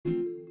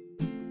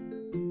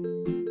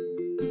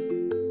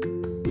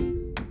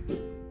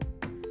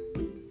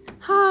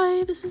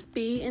Hi, this is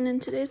B, and in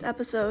today's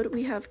episode,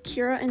 we have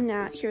Kira and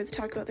Nat here to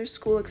talk about their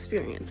school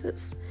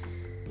experiences.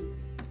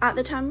 At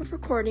the time of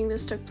recording,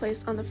 this took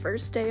place on the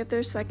first day of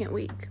their second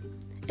week.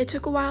 It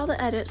took a while to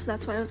edit, so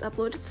that's why it was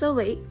uploaded so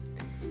late.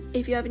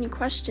 If you have any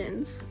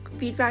questions,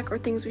 feedback, or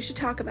things we should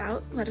talk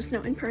about, let us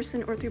know in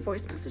person or through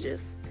voice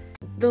messages.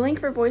 The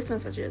link for voice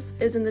messages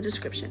is in the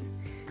description.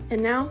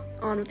 And now,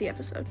 on with the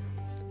episode.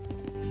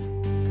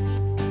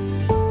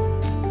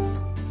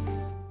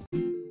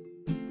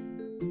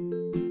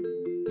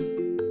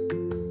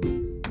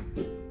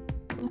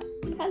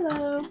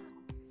 Hello.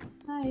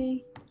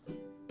 Hi.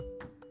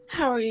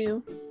 How are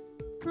you?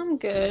 I'm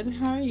good.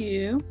 How are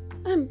you?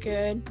 I'm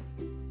good.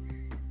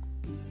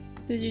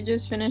 Did you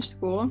just finish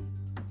school?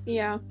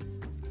 Yeah.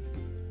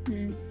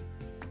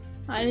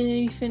 I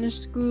didn't finish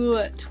school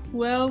at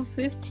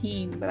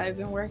 12:15, but I've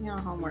been working on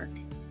homework.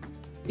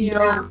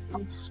 Yeah.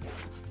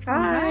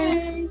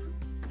 Hi.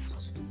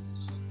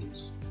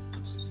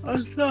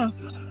 What's up?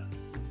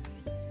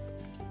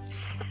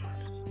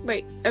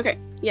 Wait, okay.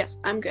 Yes,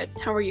 I'm good.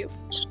 How are you?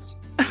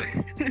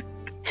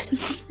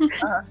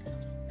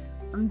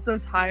 I'm so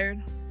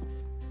tired.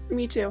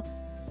 Me too.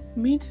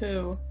 Me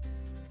too.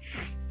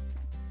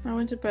 I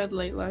went to bed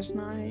late last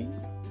night.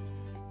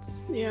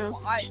 Yeah.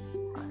 Why?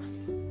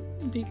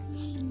 Did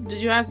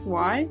you ask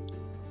why?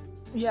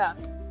 Yeah.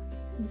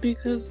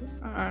 Because,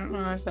 I don't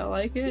know, I felt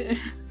like it.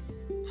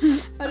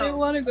 I didn't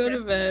want to go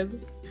to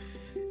bed.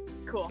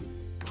 Cool.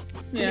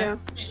 Yeah.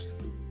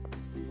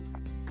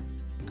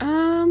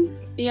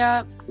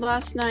 Yeah,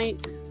 last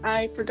night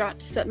I forgot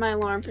to set my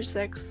alarm for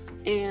 6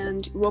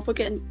 and woke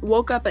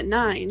up at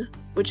 9,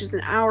 which is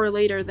an hour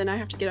later than I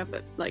have to get up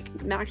at,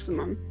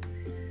 maximum.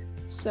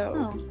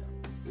 So,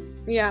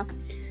 yeah.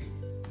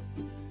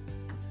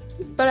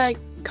 But I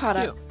caught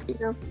up, you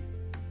know?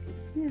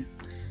 Yeah.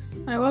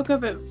 I woke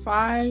up at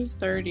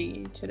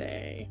 5:30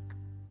 today.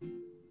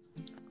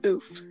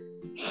 Oof.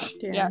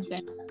 Yeah,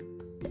 same.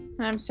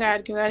 I'm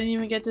sad because I didn't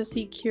even get to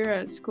see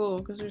Kira at school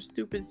because her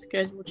stupid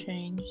schedule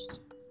changed.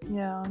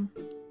 Yeah.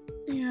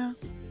 Yeah.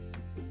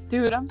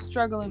 Dude, I'm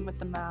struggling with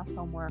the math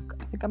homework.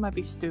 I think I might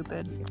be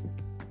stupid.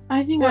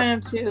 I think I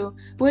am too.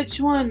 Which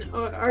one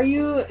are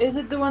you? Is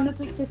it the one that's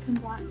like the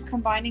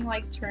combining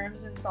like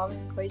terms and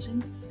solving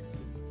equations?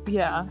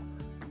 Yeah.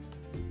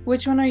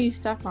 Which one are you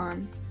stuck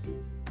on?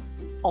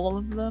 All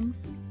of them?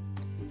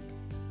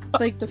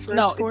 Like the first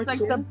No, four? it's like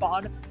too? the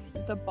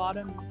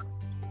bottom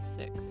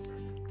 6.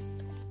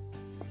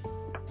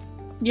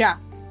 Yeah,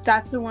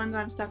 that's the ones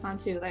I'm stuck on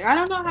too. Like I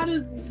don't know how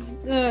to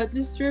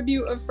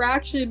distribute a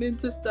fraction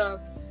into stuff.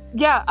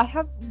 Yeah, I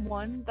have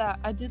one that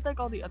I did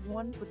all the other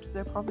ones, which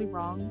they're probably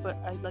wrong, but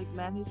I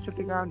managed to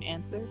figure out an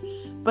answer.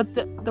 But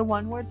the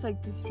one where it's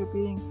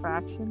distributing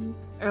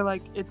fractions, or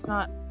it's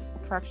not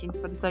fractions,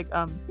 but it's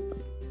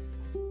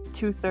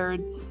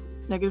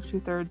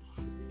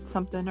 -2/3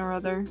 something or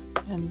other,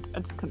 and I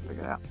just couldn't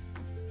figure it out.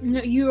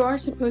 No, you are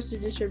supposed to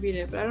distribute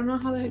it, but I don't know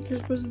how the heck you're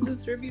supposed to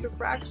distribute a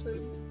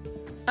fraction.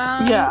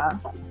 Yeah.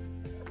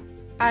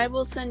 I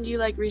will send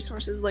you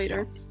resources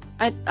later.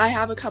 I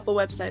have a couple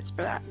websites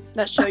for that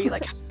show you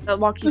that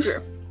walk you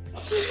through.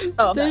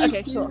 Oh, Thank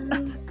okay, you. cool.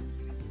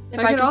 If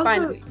I can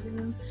find it.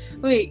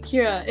 Wait,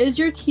 Kira, is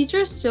your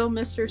teacher still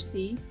Mr.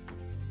 C?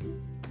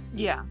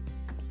 Yeah.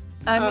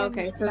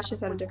 Okay, so it's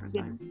just at a different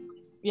time.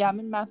 Yeah, I'm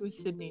in math with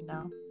Sydney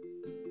now.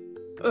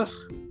 Ugh.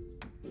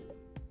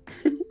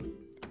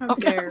 How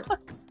Okay. dare.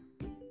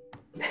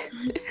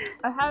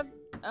 I have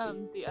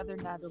the other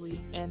Natalie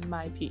in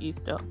my PE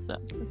still, so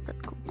that's pretty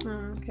cool.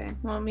 Oh, okay.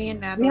 Well, me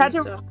and Natalie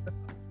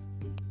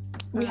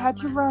We had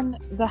to run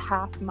the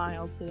half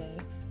mile today.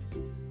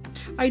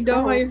 I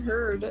know, Oh. I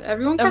heard.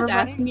 Everyone kept Everybody?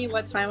 asking me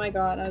what time I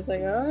got. I was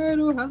like, I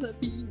don't have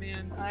that PE,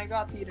 man. I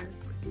got theater.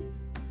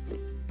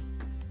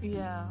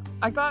 Yeah.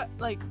 I got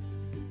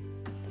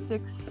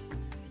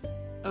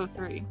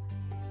 6:03.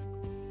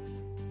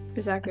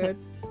 Is that good?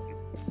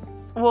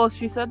 Well,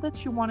 she said that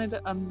she wanted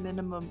a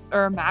minimum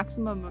or a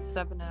maximum of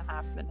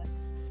 7.5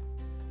 minutes.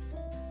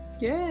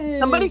 Yay.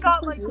 Somebody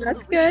got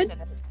That's 3 good.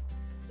 minutes.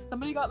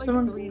 Somebody got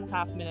Someone-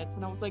 3.5 minutes,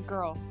 and I was like,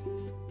 girl,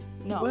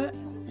 no. What?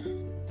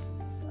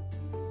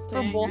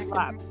 For Dang, both I couldn't-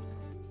 laps.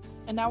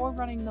 And now we're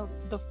running the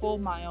full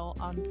mile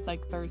on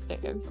Thursday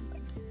or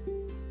something.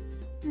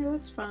 Oh,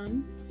 that's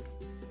fun.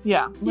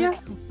 Yeah. Yeah.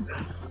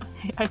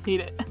 I hate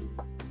it.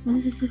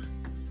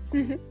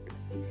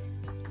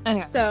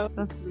 Anyway, So,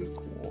 that's really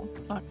cool.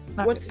 Not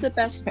what's really. the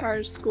best part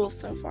of school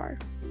so far?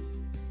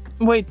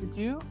 Wait, did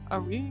you?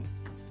 Are we?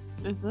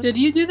 Is this? Did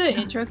you do the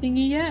intro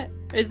thingy yet?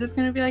 Is this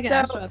going to be an So-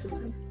 actual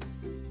episode?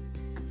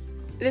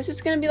 This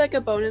is gonna be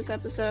a bonus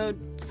episode,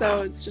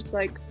 so it's just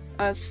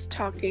us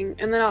talking,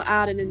 and then I'll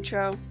add an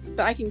intro,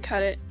 but I can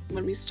cut it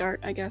when we start,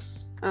 I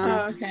guess.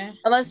 Okay.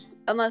 Unless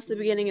the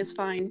beginning is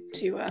fine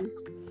to,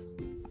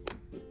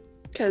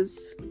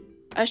 because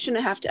I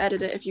shouldn't have to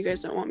edit it if you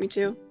guys don't want me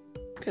to,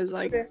 because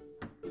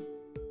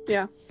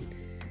yeah,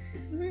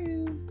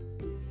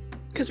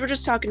 because we're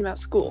just talking about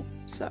school,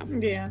 so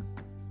Yeah.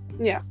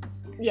 Yeah.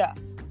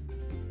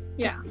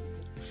 Yeah.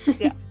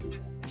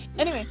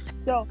 Anyway,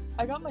 so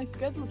I got my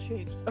schedule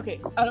changed. Okay,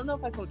 I don't know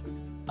if I told you.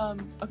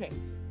 Okay,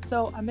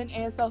 so I'm in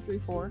ASL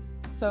 3-4.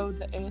 So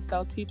the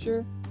ASL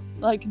teacher,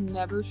 like,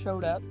 never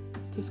showed up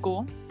to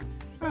school.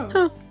 Oh.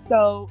 Huh.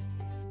 So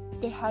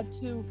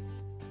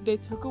they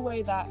took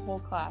away that whole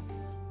class,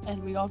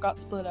 and we all got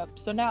split up.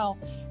 So now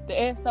the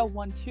ASL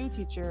 1-2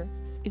 teacher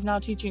is now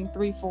teaching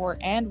 3-4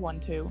 and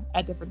 1-2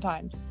 at different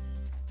times.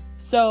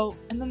 So,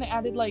 and then they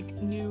added like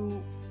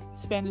new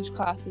Spanish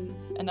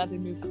classes and other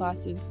new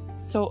classes.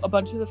 So a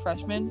bunch of the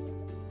freshmen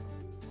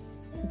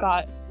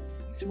got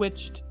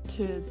switched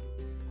to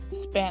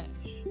Spanish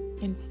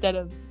instead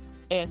of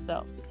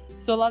ASL.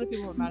 So a lot of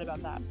people were mad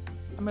about that.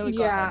 I'm really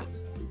glad. Yeah.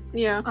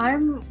 Yeah.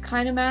 I'm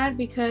kind of mad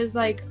because,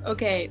 like,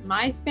 okay,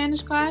 my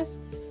Spanish class,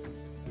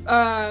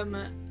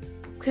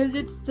 because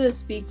it's the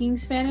speaking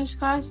Spanish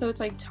class, so it's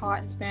like taught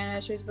in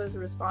Spanish, you're supposed to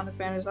respond in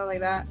Spanish, stuff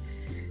like that.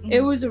 Mm-hmm.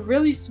 It was a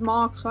really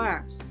small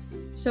class,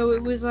 so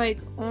it was like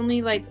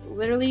only like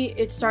literally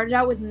it started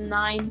out with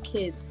 9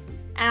 kids,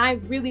 and I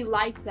really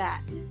liked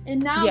that.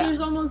 And now Yeah.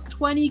 there's almost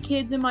 20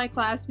 kids in my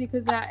class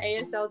because that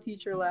ASL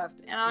teacher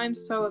left, and I'm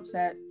so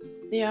upset.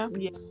 Yeah.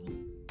 Yeah.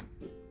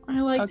 I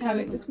liked Okay.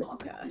 having a small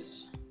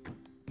class.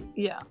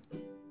 Yeah.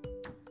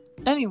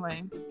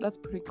 Anyway, that's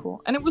pretty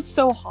cool. And it was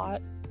so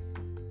hot,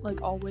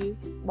 like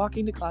always,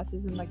 walking to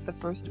classes in like the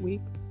first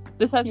week.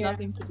 This has Yeah.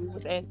 nothing to do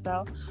with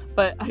ASL,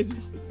 but I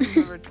just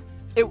remembered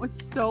it was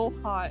so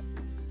hot.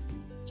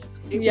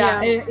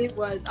 Yeah, it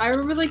was. I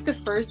remember like the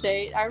first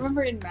day. I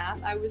remember in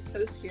math, I was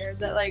so scared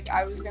that like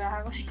I was gonna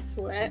have like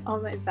sweat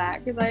on my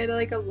back because I had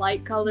like a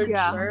light colored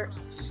Yeah. shirt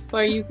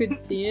where you could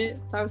see it.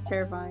 That was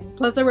terrifying.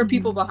 Plus, there were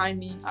people behind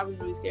me. I was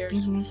really scared.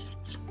 Mhm.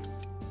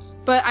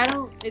 But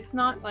it's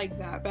not like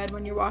that bad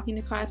when you're walking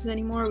to classes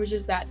anymore. It was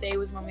just that day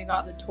was when we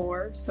got the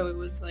tour, so it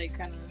was like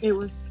kind of. It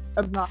was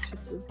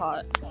obnoxiously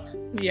hot.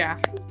 Yeah.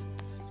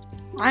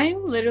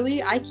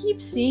 I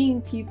keep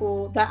seeing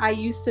people that I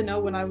used to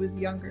know when I was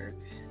younger.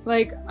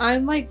 Like,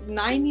 I'm like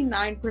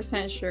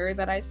 99% sure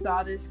that I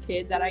saw this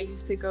kid that I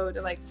used to go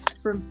to, like,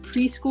 from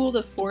preschool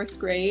to 4th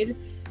grade.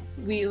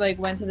 We like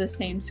went to the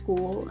same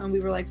school and we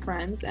were like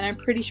friends, and I'm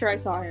pretty sure I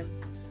saw him.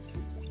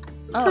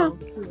 Oh,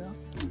 yeah.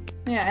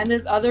 Yeah, and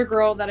this other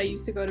girl that I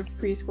used to go to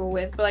preschool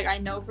with, but like I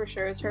know for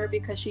sure it's her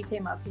because she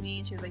came up to me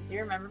and she was like, "Do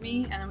you remember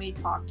me?" And then we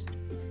talked.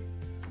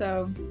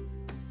 So,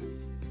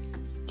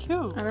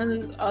 Cute. and then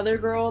this other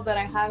girl that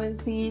I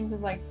haven't seen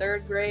since like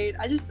 3rd grade.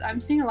 I'm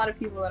seeing a lot of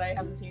people that I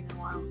haven't seen in a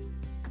while.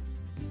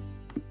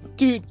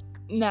 Dude,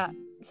 Nat.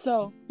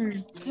 So,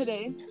 Mm.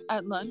 today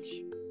at lunch,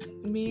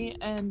 me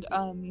and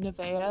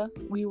Nevaeh,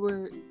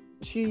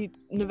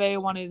 Nevaeh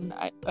wanted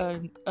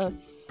a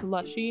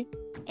slushie,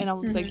 and I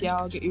was like, yeah,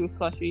 I'll get you a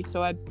slushie.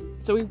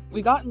 So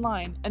we got in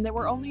line, and there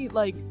were only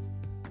like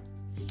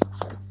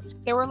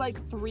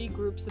 3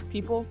 groups of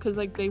people, because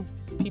like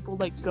people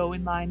like go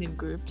in line in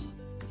groups,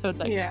 so it's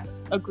like Yeah.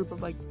 a group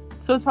of like,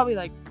 so it's probably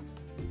like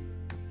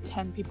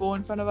 10 people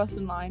in front of us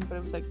in line, but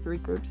it was like 3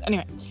 groups.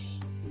 Anyway,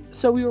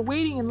 so we were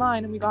waiting in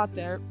line, and we got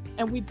there,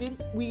 and we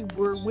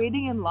were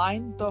waiting in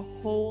line the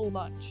whole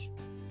lunch.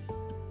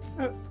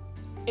 Oh.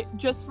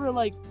 Just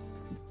like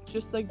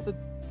the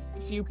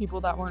few people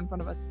that were in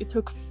front of us. It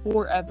took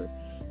forever,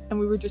 and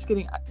we were just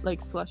getting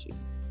like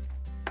slushies.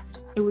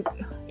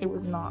 It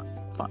was not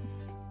fun.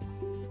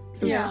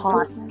 It was Yeah.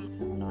 hot.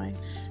 Annoying.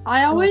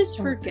 I always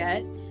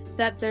forget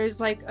that there's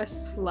like a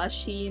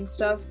slushy and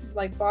stuff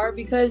like bar,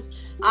 because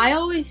I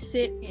always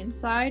sit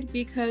inside,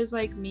 because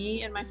like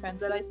me and my friends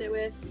that I sit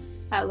with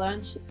at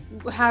lunch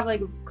have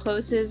like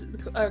classes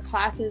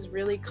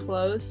really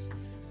close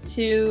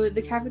to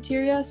the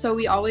cafeteria, so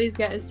we always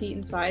get a seat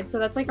inside. So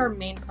that's like our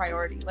main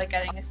priority, like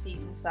getting a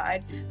seat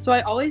inside. So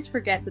I always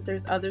forget that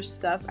there's other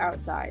stuff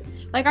outside.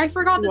 Like I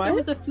forgot that there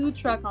was a food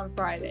truck on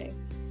Friday.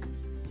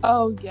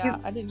 Oh yeah,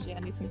 I didn't get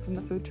anything from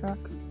the food truck.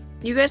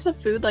 You guys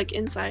have food like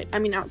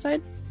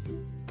outside?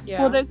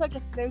 Yeah. Well, there's like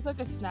a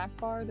snack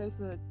bar. There's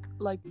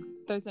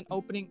an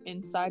opening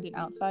inside and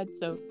outside,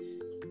 so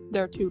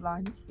there are 2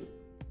 lines.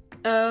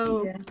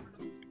 Oh.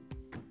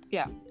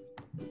 Yeah.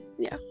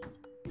 Yeah.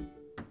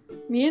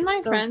 Me and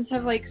my friends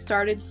have like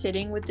started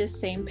sitting with this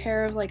same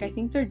pair of like, I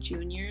think they're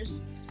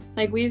juniors.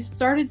 Like we've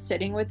started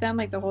sitting with them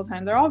like the whole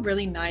time. They're all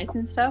really nice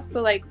and stuff,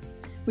 but like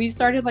we've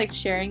started like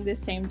sharing this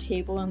same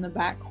table in the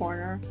back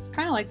corner. It's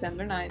kind of like them.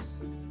 They're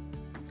nice.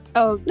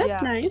 Oh, That's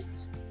yeah.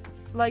 nice.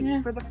 Like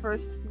Yeah. for the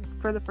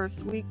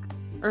first week,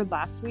 or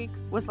last week.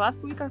 Was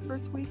last week our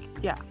first week?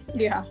 Yeah.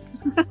 Yeah.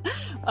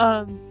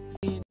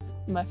 Me and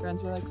my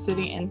friends were like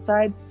sitting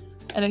inside,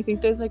 and I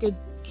think there's like a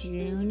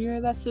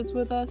junior that sits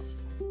with us.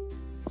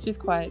 She's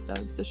quiet though,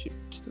 so she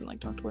doesn't like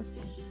talk to us.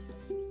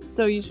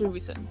 So usually we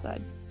sit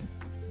inside.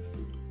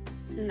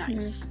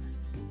 Nice.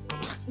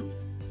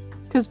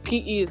 Because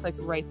PE is like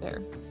right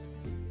there.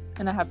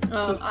 And I have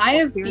I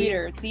have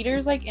theater.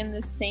 Theater's like in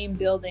the same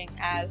building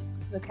as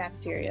the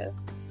cafeteria.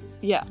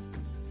 Yeah.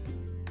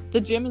 The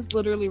gym is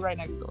literally right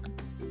next door.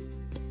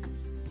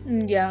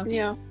 Yeah.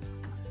 Yeah.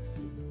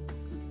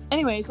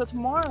 Anyway, so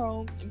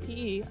tomorrow in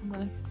PE,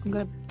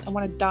 I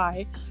want to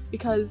die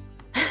because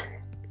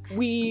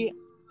we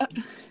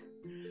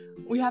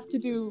we have to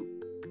do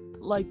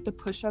like the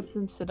push-ups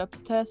and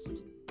sit-ups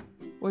test,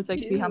 where it's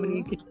like see how many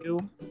you can do.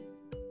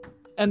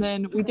 And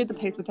then we did the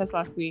pacer test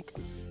last week.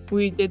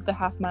 We did the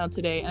half mile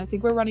today, and I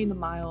think we're running the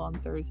mile on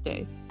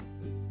Thursday.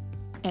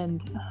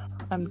 And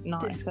I'm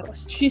not excited.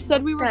 She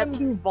said we were going to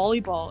do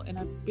volleyball, and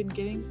I've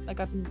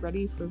been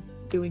ready for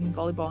doing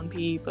volleyball and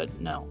PE, but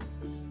no.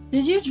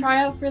 Did you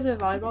try out for the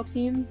volleyball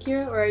team,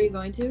 Kira, or are you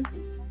going to?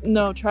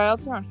 No,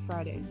 tryouts are on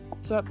Friday.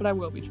 But I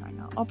will be trying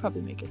out. I'll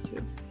probably make it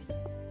too.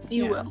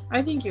 You will.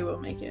 I think you will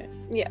make it.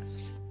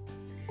 Yes.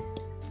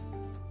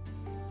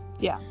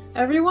 Yeah.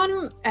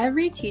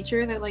 Every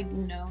teacher that like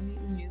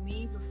knew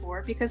me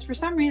before, because for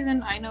some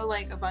reason I know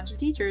like a bunch of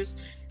teachers,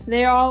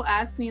 they all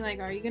ask me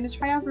like, "Are you gonna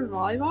try out for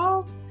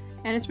volleyball?"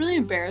 And it's really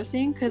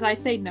embarrassing because I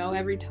say no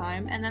every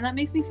time, and then that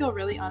makes me feel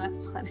really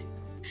unathletic.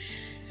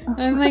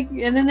 And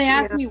then they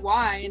ask me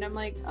why, and I'm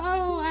like,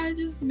 "Oh, I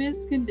just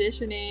missed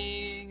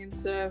conditioning and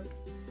stuff."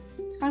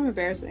 It's kind of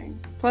embarrassing.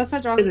 Plus,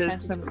 that draws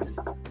attention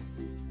to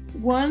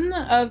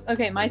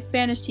it. My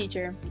Spanish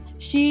teacher,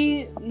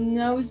 she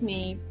knows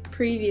me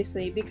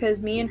previously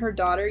because me and her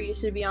daughter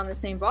used to be on the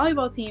same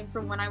volleyball team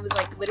from when I was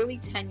like literally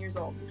 10 years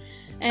old.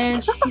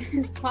 And she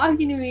was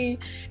talking to me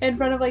in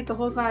front of like the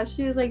whole class.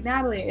 She was like,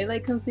 "Natalie, it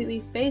like completely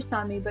spaced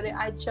on me, but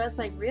I just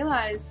like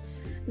realized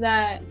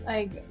that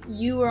like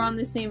you were on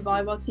the same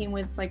volleyball team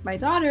with like my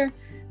daughter."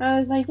 And I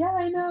was like, "Yeah,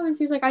 I know." And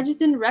she was like, "I just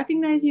didn't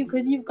recognize you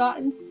because you've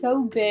gotten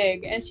so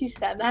big." And she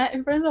said that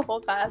in front of the whole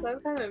class. I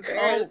was kind of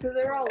embarrassed. So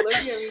they were all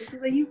looking at me.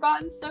 She's like, "You've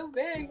gotten so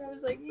big." I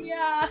was like,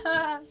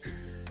 "Yeah."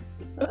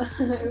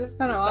 It was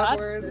kind of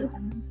awkward.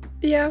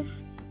 Yeah.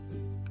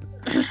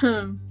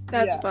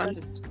 That's fun.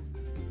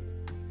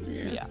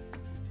 Yeah.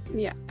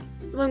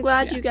 Well, I'm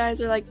glad you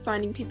guys are like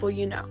finding people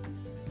you know.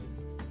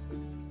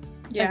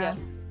 Yeah.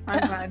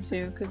 I'm glad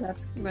too,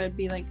 because that'd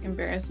be like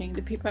embarrassing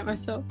to be by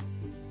myself.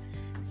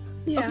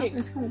 Yeah. Okay,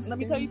 let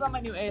me tell you about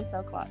my new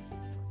ASL class.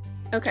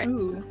 Okay.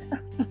 Ooh.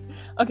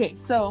 Okay,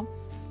 so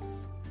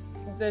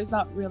there's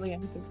not really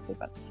anything to say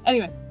about it.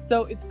 Anyway,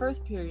 so it's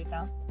first period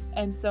now,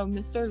 and so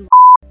Mr.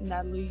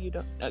 Natalie,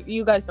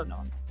 you guys don't know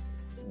him.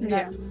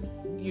 Yeah.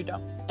 You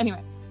don't.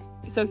 Anyway,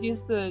 so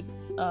he's the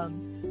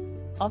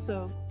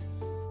also,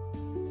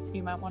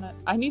 you might want to.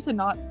 I need to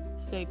not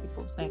say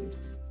people's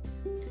names.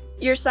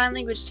 Your sign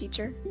language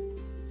teacher.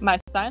 My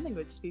sign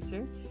language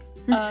teacher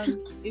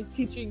is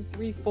teaching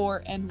 3,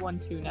 4, and 1,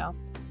 2 now.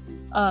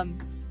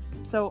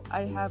 So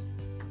I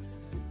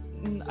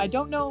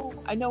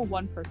know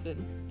one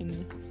person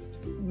in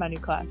my new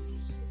class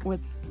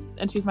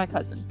and she's my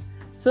cousin.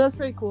 So that's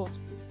pretty cool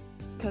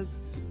because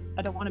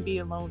I don't want to be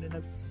alone in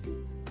a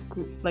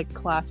group, like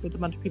class with a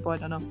bunch of people I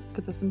don't know,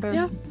 because that's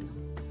embarrassing. Yeah.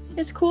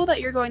 It's cool that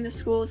you're going to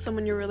school with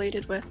someone you're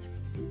related with.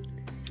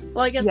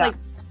 Well, I guess like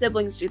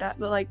siblings do that,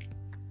 but like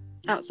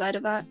outside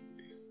of that.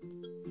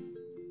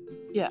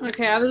 Yeah.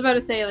 Okay, I was about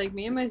to say, like,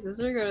 me and my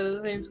sister go to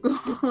the same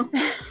school.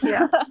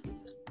 Yeah.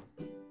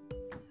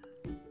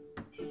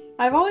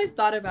 I've always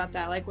thought about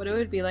that, like, what it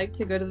would be like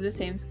to go to the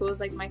same school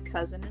as, like, my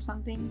cousin or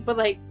something. But,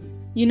 like,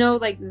 you know,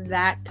 like,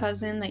 that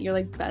cousin that you're,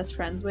 like, best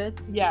friends with?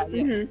 Yeah.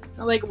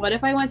 Mm-hmm. Like, what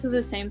if I went to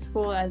the same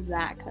school as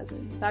that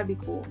cousin? That'd be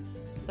cool.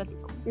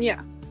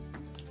 Yeah.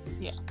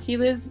 Yeah. He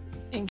lives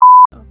in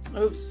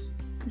Oops.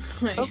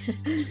 Oh.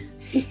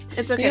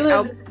 It's okay.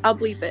 I'll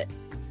bleep it.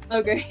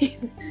 Okay.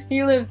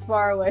 He lives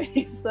far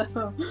away,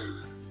 so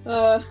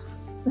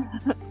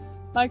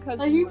my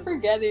cousin. I keep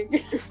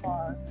forgetting.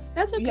 Far.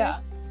 That's okay. Yeah.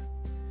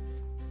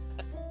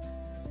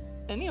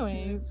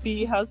 Anyway,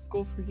 B, how's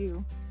school for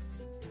you?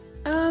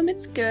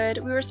 It's good.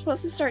 We were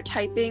supposed to start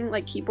typing,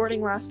 like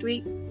keyboarding last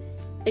week,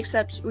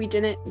 except we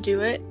didn't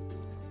do it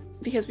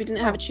because we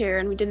didn't have a chair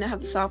and we didn't have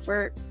the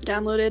software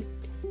downloaded.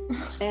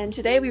 And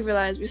today we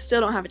realized we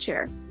still don't have a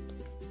chair,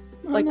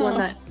 one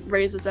that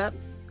raises up.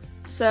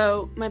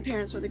 So my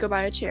parents went to go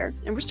buy a chair,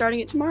 and we're starting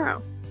it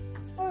tomorrow.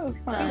 Oh,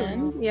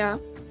 fun. Yeah.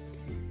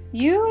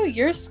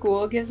 Your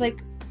school gives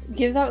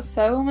out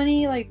so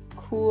many like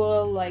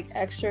cool like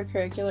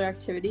extracurricular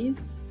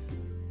activities.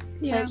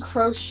 Yeah. Like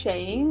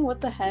crocheting. What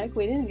the heck?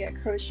 We didn't get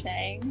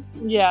crocheting.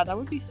 Yeah, that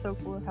would be so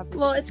cool to have.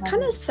 Well, it's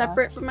kind of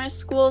separate from my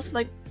school, so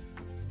like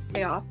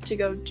day off to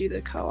go do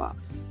the co-op.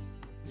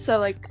 So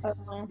like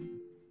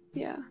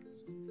yeah.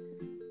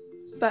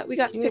 But we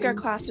got to pick our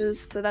classes,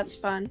 so that's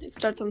fun. It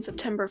starts on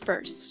September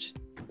 1st,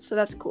 so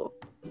that's cool.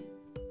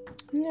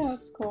 Yeah,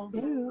 that's cool.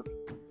 Yeah.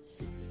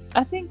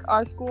 I think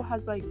our school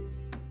has like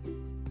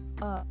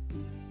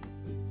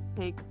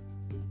take.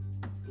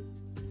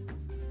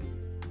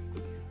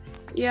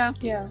 Yeah.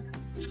 Yeah.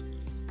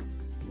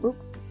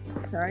 Oops.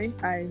 Sorry,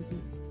 I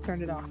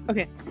turned it off.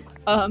 Okay.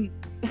 What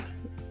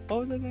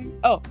was I saying?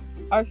 Oh,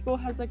 our school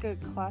has like a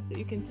class that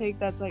you can take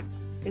that's like,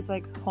 it's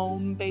like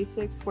home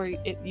basics where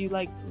you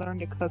like learn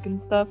to cook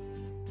and stuff.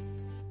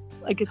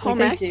 Like it's home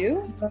like They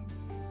do?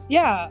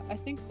 Yeah, I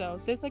think so.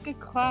 There's like a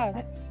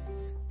class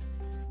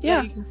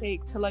Yeah. that you can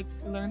take to like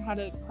learn how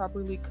to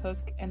properly cook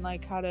and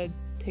like how to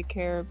take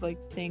care of like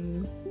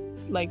things,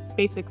 like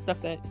basic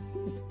stuff that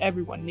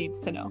everyone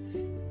needs to know.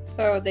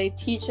 Oh, they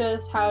teach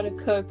us how to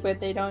cook, but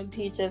they don't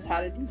teach us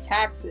how to do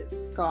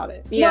taxes. Got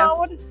it. Yeah. No, I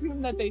would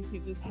assume that they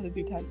teach us how to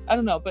do tax. I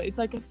don't know, but it's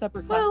like a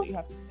separate class that you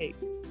have to take.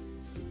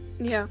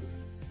 Yeah.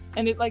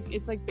 And it's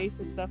like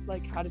basic stuff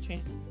like how to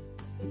change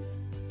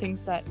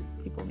things that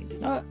people need to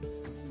know.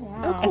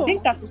 Wow. cool. I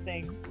think that's the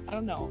thing. I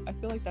don't know. I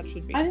feel like that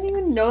should be. I didn't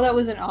even know that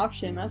was an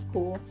option. That's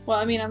cool. Well,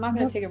 I mean, I'm not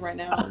gonna take it right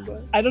now.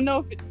 But... I don't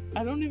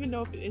even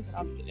know if it is an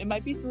option. It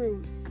might be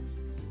through.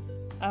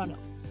 I don't know.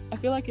 I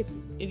feel like it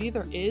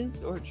either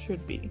is or it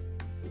should be.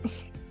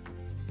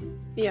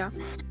 Yeah.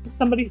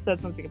 Somebody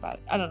said something about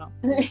it. I don't know.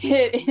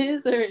 It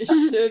is or it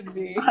should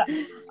be.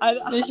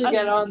 We should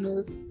get on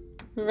this.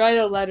 Write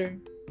a letter.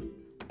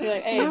 Be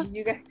like, hey,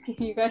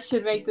 you guys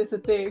should make this a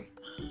thing.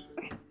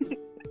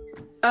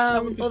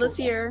 Well, this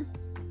year,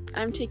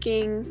 I'm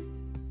taking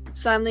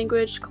sign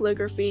language,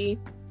 calligraphy,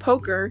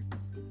 poker.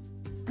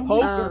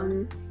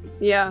 Poker.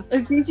 Yeah.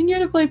 They're teaching you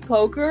to play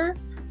poker?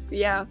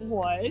 Yeah.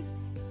 What?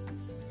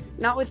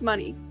 Not with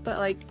money, but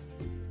like.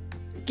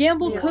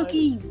 Gamble Yeah.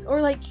 cookies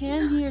or like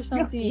candy or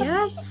something.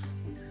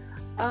 Yes.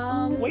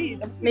 Wait.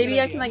 that's a Maybe good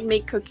I can idea. like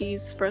make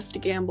cookies for us to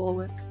gamble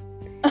with.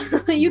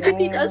 You could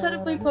teach us how to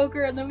play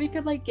poker and then we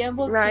could like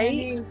gamble Right?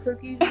 candy and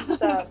cookies and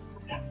stuff.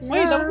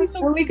 Wait, that would be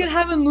so Or we could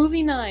have a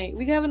movie night.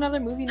 We could have another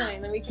movie night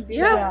and then we could do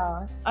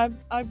Yeah. that.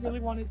 I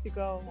really wanted to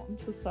go. I'm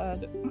so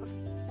sad.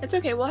 It's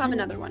okay. We'll have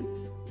another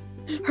one.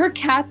 Her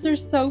cats are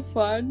so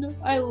fun.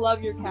 I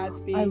love your cats,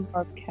 B. I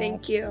love cats.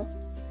 Thank you.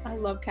 I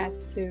love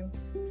cats too.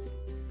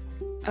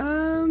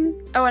 Oh,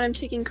 and I'm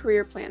taking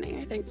career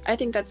planning. I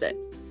think that's it.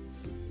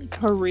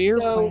 Career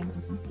So-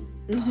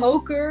 plan.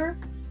 Poker,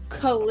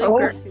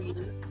 calligraphy,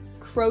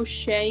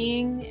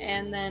 crocheting,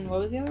 and then what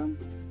was the other one?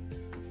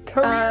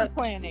 Career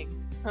planning.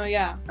 Oh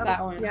yeah,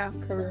 that one. Yeah.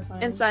 Career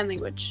planning. And sign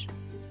language.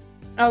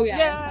 Oh yeah.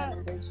 Yeah. And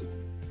sign language.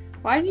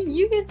 Why do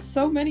you get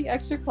so many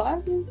extra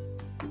classes?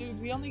 Dude,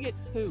 we only get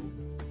 2.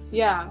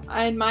 Yeah,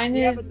 and mine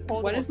We have a is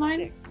total what of is mine?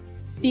 6.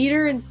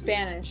 Theater and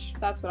Spanish.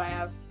 That's what I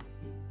have.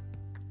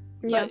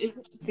 Yeah. But is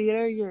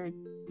theater your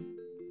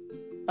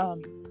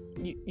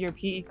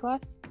PE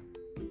class?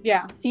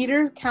 Yeah,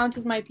 theater counts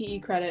as my PE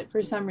credit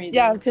for some reason.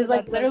 Yeah, because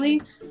like that's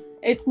literally,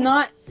 it's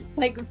not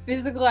like a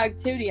physical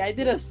activity. I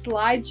did a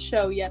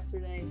slideshow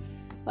yesterday.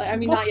 Like I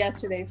mean, not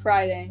yesterday,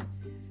 Friday.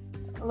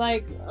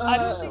 Like I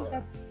don't think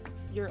that's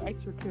your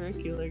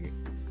extracurricular.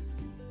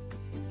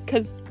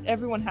 Because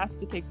everyone has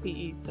to take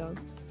PE, so.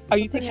 Are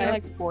you taking Yeah.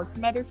 like sports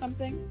med or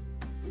something?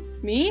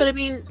 me. But I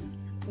mean,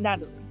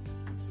 Natalie.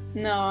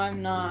 No,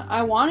 I'm not.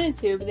 I wanted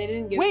to, but they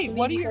didn't give it Wait, to me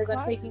what are your because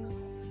I'm classes?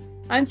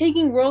 I'm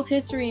taking world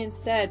history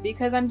instead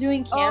because I'm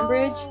doing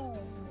Cambridge. Oh.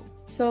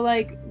 So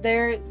like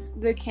the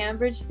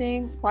Cambridge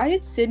thing. Why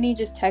did Sydney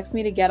just text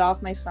me to get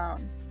off my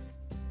phone?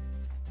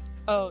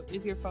 Oh,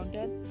 is your phone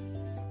dead?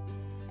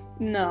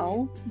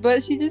 No,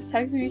 but she just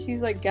texted me.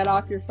 She's like, "Get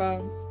off your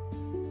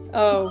phone."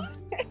 Oh,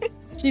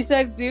 she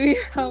said, "Do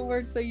your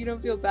homework so you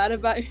don't feel bad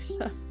about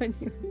yourself." When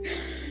you...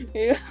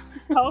 Yeah.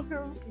 Tell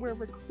her we're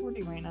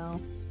recording right now.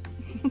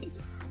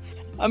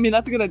 I mean,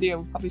 that's a good idea.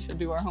 We probably should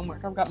do our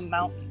homework. I've got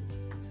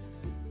mountains.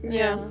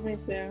 yeah. Me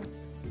too.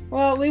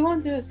 Well, we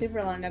won't do a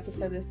super long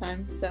episode this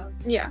time, so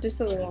Yeah.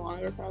 just a little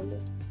longer probably.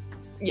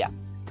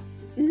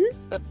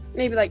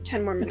 Maybe like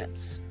 10 more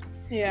minutes.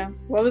 Yeah.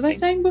 What was I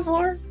saying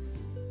before?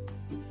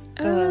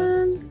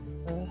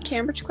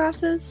 Cambridge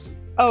classes.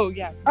 Oh,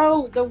 yeah.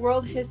 Oh, the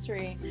world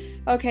history.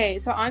 Okay,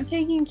 so I'm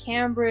taking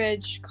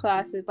Cambridge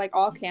classes, like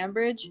all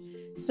Cambridge.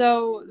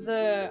 So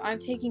I'm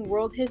taking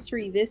world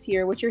history this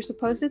year, which you're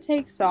supposed to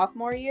take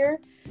sophomore year,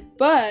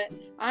 but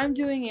I'm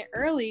doing it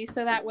early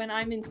so that when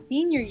I'm in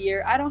senior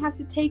year, I don't have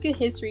to take a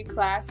history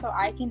class, so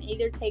I can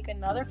either take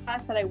another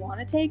class that I want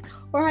to take,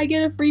 or I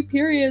get a free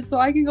period so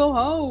I can go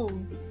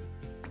home.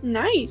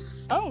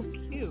 Nice. Oh,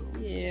 cute.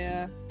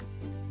 Yeah.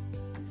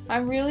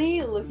 I'm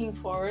really looking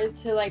forward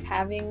to like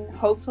having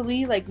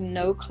hopefully like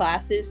no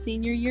classes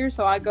senior year.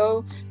 So I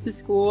go to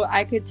school,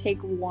 I could take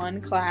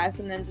one class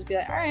and then just be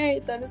like, all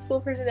right, done with school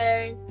for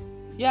today.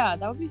 Yeah,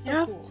 that would be so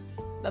Yeah. cool.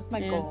 That's my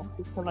Yeah. goal,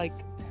 is to like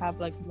have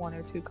like 1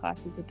 or 2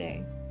 classes a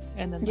day.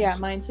 And then Yeah,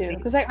 mine too.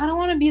 Because like I don't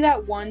want to be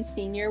that one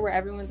senior where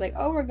everyone's like,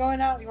 oh, we're going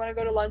out. You want to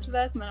go to lunch with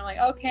us? And then I'm like,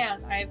 oh,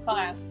 can't. I have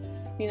class.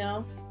 You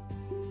know?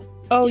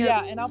 Oh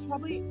Yeah. yeah, and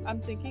I'm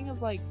thinking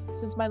of like,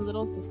 since my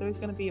little sister is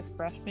gonna be a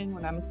freshman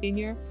when I'm a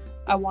senior,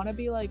 I want to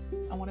be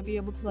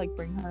able to like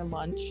bring her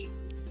lunch,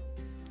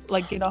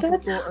 like get off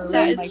of school early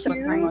that and is like so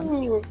bring her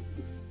lunch.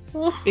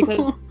 nice.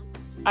 Because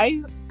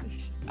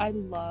I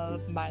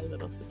love my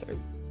little sister.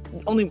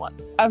 Only one.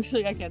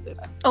 Actually, I can't say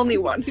that Only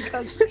one.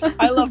 because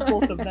I love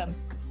both of them.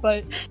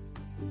 But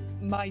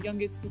my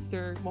youngest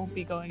sister won't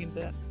be going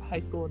into high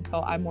school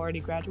until I'm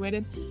already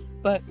graduated.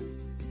 But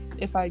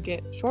if I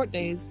get short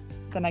days,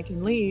 then I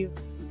can leave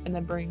and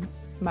then bring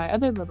my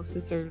other little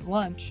sister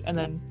lunch and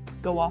then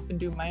go off and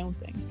do my own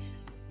thing.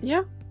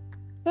 Yeah.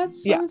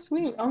 That's so Yeah.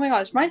 sweet. Oh my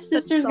gosh, my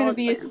sister's gonna solid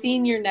be a plan.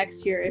 senior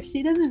next year. If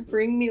she doesn't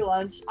bring me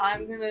lunch,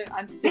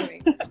 I'm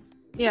suing.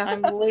 Yeah.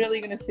 I'm literally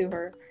gonna sue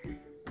her.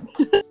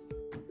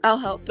 I'll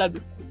help. That'd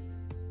be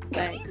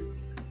Thanks.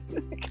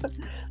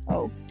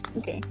 oh.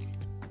 Okay.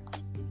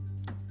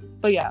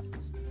 But yeah.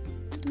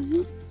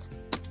 Mm-hmm.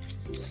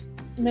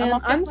 Man,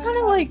 also I'm planning kind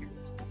of on- like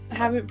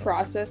haven't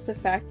processed the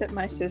fact that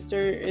my sister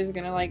is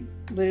gonna like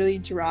literally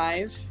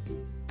drive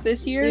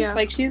this year. Yeah.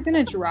 Like she's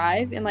gonna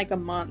drive in like a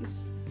month.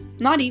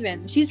 Not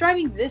even. She's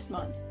driving this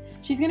month.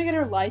 She's gonna get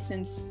her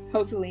license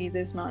hopefully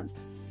this month.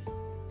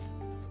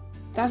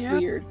 That's Yeah.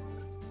 weird.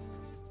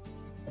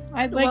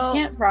 I like Well-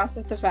 can't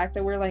process the fact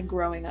that we're like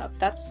growing up.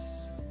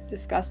 That's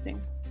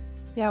disgusting.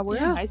 Yeah, we're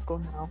Yeah. in high school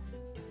now.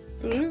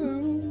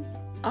 Ooh.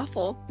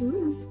 Awful.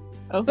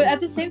 Oh. But at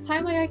the same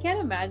time, like I can't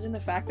imagine the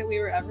fact that we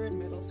were ever in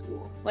middle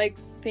school. Like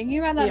thinking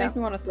about that Yeah. makes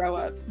me want to throw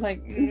up.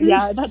 Like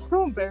yeah, that's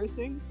so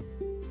embarrassing.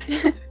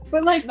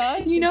 But like Now I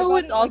you think know about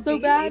what's it, like, also being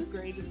in bad? 8th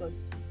grade is like,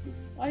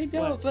 I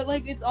know, What? but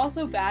like it's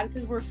also bad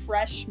because we're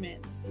freshmen.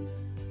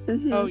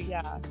 Mhm. oh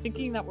yeah,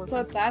 thinking that we're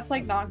So that's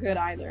like not good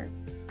either.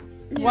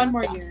 Yeah. One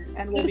more Yeah. year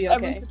and we'll just be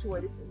every okay.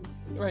 situation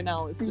right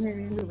now is just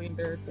Mhm. really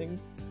embarrassing.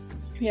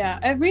 Yeah,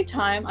 every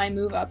time I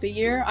move up a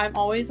year, I'm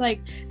always like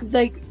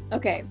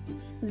okay.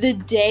 The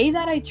day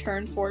that I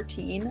turned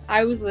 14,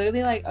 I was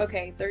literally like,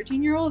 okay,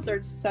 13-year-olds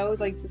are so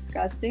like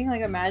disgusting.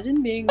 Like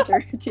imagine being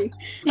 13.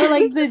 But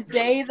like the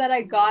day that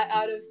I got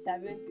out of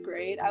 7th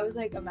grade, I was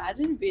like,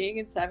 imagine being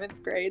in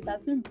 7th grade.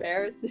 That's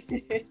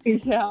embarrassing.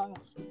 Yeah.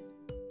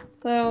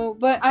 So,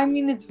 but I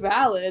mean, it's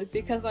valid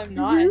because I'm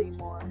not Mhm.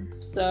 anymore.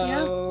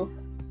 So,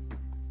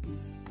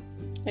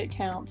 it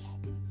counts.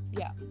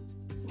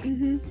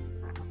 Mhm.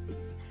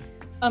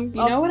 You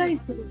know what I?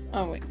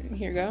 Oh wait,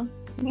 here you go.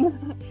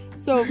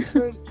 So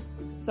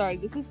sorry,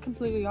 this is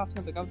completely off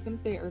topic. I was gonna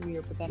say it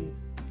earlier, but then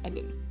I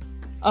didn't.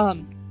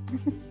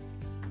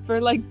 For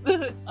like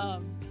the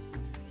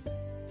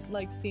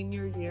like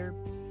senior year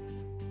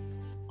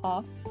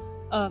off,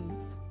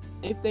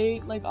 if they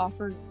like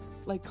offer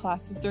like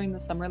classes during the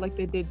summer, like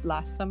they did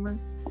last summer,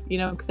 you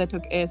know, because I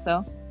took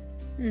ASL.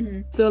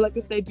 Mm-hmm. So like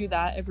if they do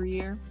that every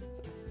year,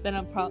 then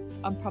I'm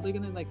probably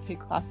gonna like take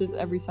classes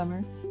every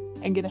summer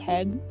and get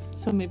ahead.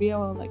 So maybe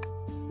I'll like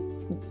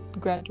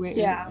graduate.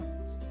 Yeah.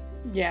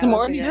 Yeah. The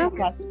more that's a good you idea.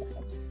 classes.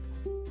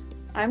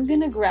 I'm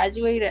gonna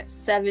graduate at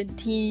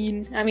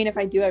 17. I mean, if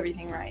I do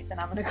everything right, then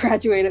I'm gonna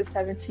graduate at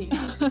 17.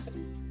 I'm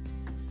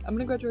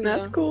gonna graduate.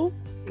 That's cool.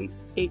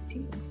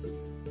 18.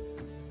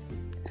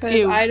 Because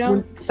Ew, I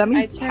don't. that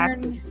means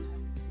taxes.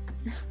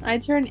 I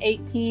turn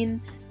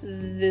 18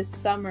 this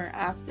summer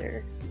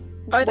after.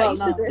 Oh, I thought Well, you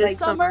said no, this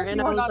summer, and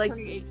You I are was not like,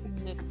 turning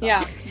 18 this summer.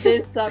 Yeah,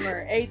 this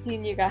summer.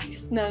 18, you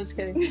guys. No, I'm just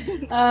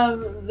kidding.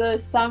 The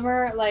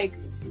summer, like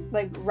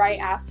right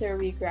after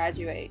we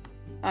graduate.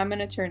 I'm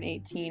gonna turn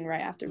 18 right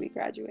after we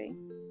graduate.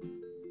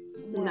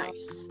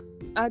 nice.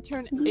 I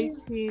turn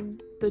 18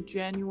 the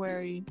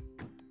January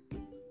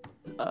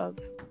of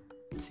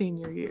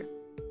senior year.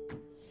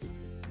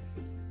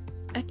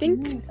 I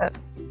think. Mm.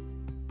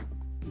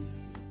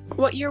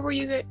 What year were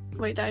you?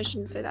 Wait, I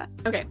shouldn't say that.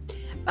 Okay.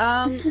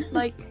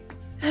 Like,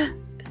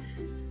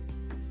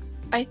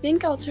 I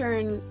think I'll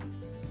turn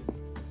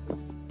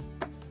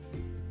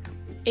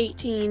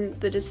 18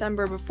 the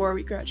December before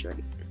we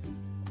graduate.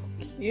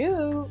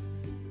 Cute.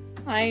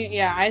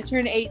 I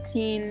turned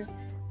 18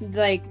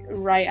 like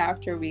right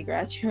after we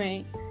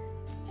graduate.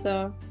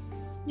 So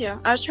Yeah,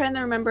 I was trying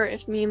to remember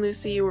if me and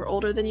Lucy were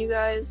older than you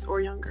guys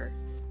or younger.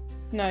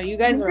 no, you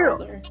guys are You're-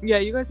 older. Yeah,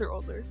 you guys are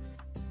older.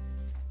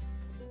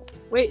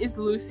 Wait, is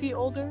Lucy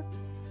older?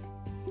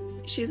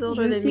 She's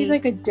older than me. Lucy's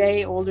like a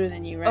day older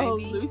than you, right? Oh,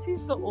 B?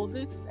 Lucy's the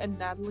oldest and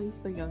Natalie's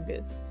the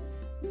youngest.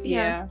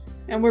 Yeah.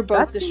 And we're both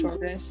That the seems-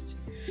 shortest.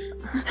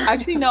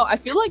 Actually, no, I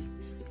feel like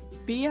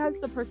B has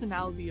the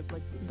personality of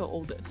like the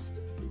oldest.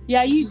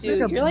 Yeah, you She's do.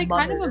 like a You're like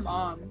kind of mother. a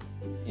mom.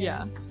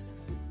 Yeah.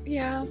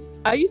 Yeah.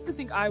 I used to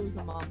think I was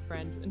a mom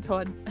friend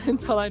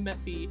until I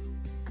met B.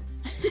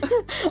 I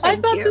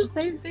Thank thought you. the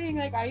same thing.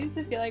 Like I used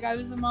to feel like I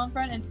was the mom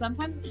friend, and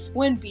sometimes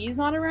when B's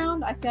not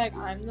around, I feel like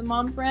I'm the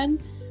mom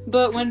friend.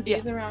 But when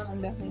B's around,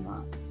 I'm definitely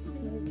not.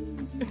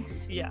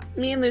 Yeah.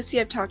 Me and Lucy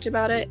have talked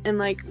about it, and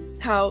like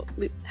how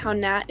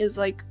Nat is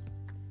like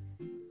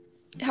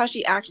how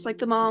she acts like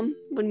the mom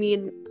when me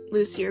and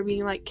Lucy are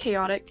being like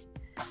chaotic,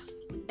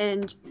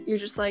 and you're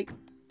just like,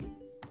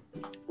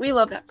 we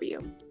love that for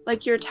you.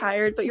 Like you're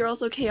tired, but you're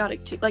also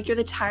chaotic too. Like you're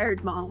the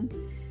tired mom,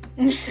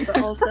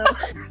 but also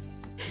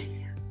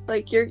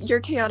like you're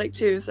chaotic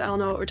too. So I don't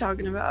know what we're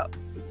talking about.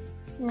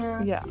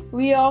 Yeah. Yeah.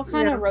 We all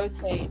kind of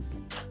rotate.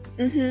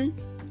 Mm-hmm.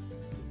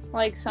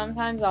 Like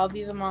sometimes I'll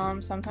be the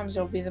mom, sometimes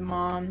you'll be the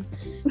mom.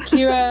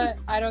 Kira,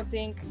 I don't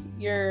think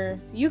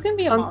you can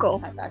be a Uncle.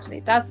 mom sometimes, actually.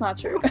 That's not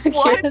true.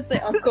 What? Kira's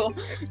the uncle.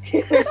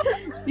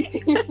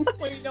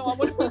 Wait, no,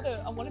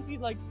 I want to be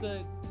like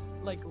the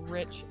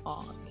rich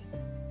aunt.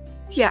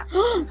 Yeah.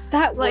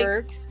 That Like-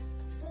 works.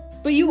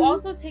 But you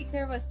also take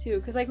care of us too,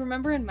 because like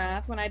remember in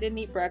math when I didn't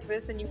eat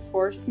breakfast and you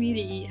forced me to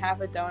eat half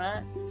a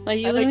donut? Like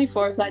you I, like- literally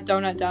forced that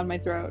donut down my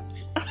throat.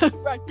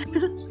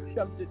 Practically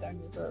shoved it down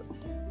your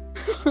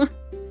throat.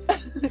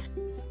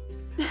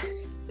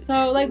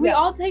 So like we Yeah.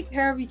 all take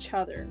care of each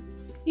other.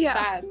 We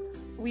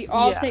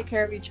all Yeah. take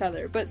care of each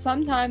other. But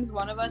sometimes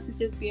one of us is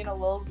just being a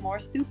little more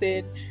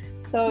stupid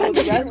So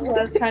the rest of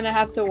us kind of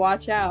have to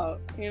watch out,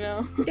 you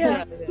know?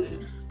 Yeah.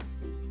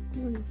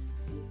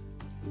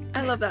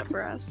 I love that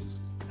for us.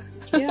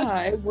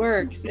 Yeah, it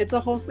works. It's a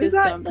whole We've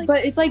got, system. like,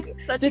 But it's like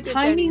Such the a good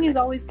timing dynamic. is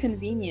always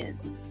convenient.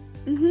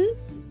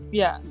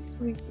 Yeah.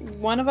 Like,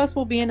 one of us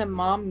will be in a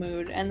mom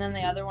mood, and then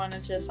the other one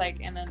is just like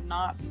in a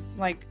not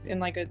like in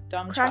like a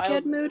dumb Crackhead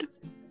child mood.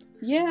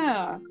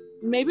 Yeah.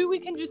 Maybe we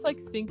can just like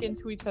sink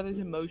into each other's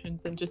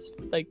emotions and just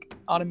like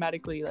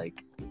automatically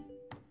like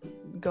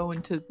go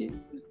into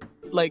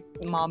like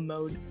mom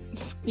mode.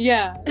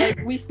 Yeah,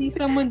 like we see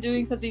someone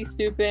doing something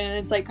stupid, and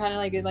it's like kind of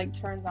like it like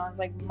turns on. It's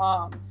like,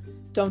 Mom,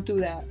 don't do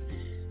that.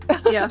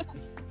 Yeah.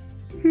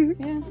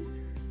 Yeah.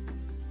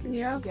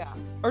 Yeah. Yeah.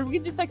 Or we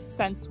can just like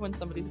sense when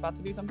somebody's about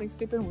to do something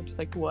stupid and we're just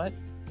like, what?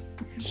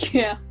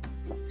 Yeah.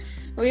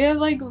 We have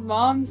like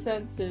mom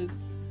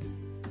senses.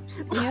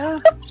 Yeah.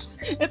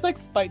 It's like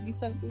Spidey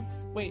senses.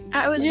 Wait.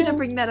 I was Yeah. gonna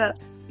bring that up.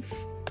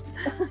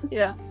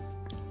 Yeah.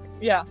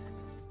 Yeah.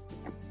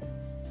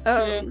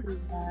 Um.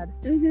 Bad.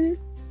 Mhm.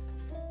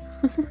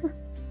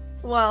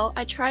 Well,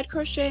 I tried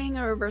crocheting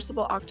a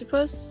reversible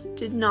octopus.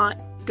 Did not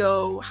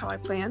go how I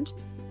planned.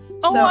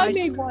 Oh, So I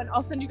made one.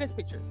 I'll send you guys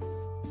pictures.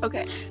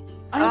 Okay.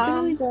 I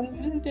really don't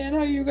understand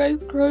how you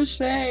guys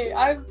crochet.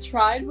 I've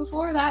tried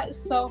before. That is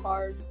so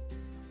hard.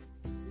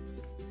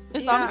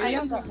 It's Yeah, honestly I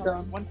not that understand.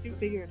 hard once you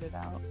figured it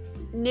out.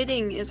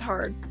 Knitting is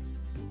hard.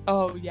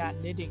 Oh yeah,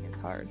 knitting is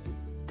hard.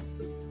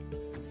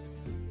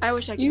 I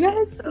wish I could. You knit,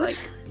 guys- but, like,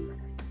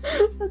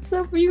 That's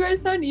so. You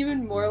guys sound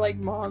even more like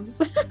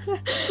moms.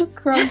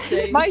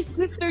 Crochet. My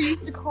sister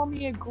used to call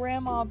me a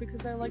grandma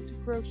because I like to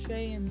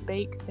crochet and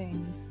bake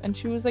things, and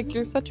she was like,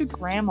 "You're such a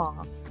grandma."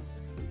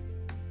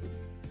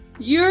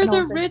 You're No,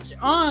 the but- rich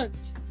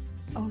aunt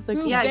I was like,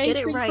 who Yeah, bakes get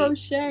it and right.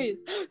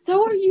 crochets.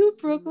 So are you,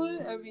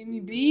 Brooklyn? I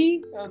mean,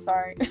 B. Oh,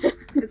 sorry.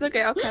 it's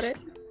okay. I'll cut it.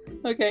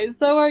 Okay,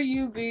 so are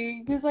you,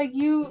 B? Because like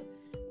you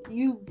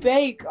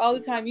bake all the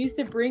time. You used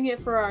to bring it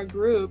for our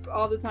group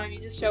all the time. You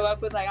just show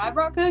up with like, I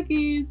brought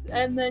cookies,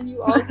 and then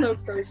you also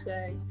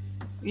crochet.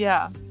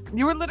 Yeah,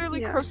 you were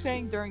literally Yeah.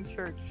 crocheting during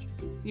church.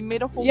 You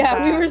made a whole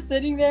Yeah, we bag. were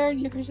sitting there, and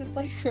you were just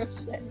like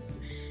crocheting.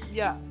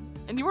 Yeah,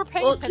 and you were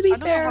paying Well, to attention. be I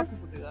don't know how fair-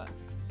 people do that.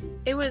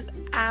 It was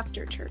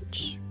after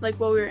church, like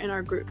while we were in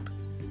our group.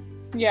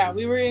 Yeah,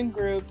 we were in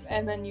group,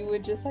 and then you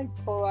would just like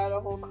pull out a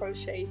whole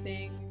crochet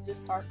thing and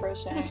just start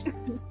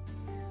crocheting.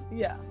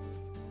 Yeah.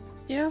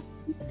 Yeah.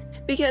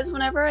 Because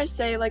whenever I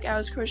say like I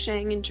was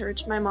crocheting in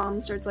church, my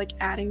mom starts like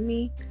adding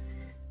me.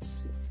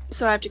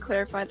 So I have to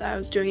clarify that I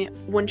was doing it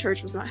when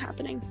church was not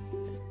happening.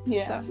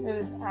 Yeah, So-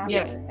 it was after.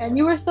 Yeah. And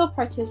you were still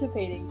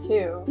participating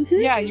too.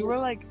 Yeah, you were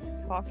like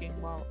talking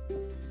while.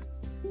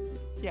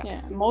 Yeah.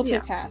 Yeah,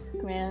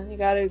 multitask, man. You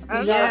gotta I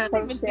don't Yeah.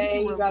 crochet, even think you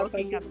you were gotta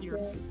looking at your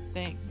participate.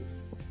 thing.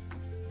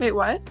 Wait,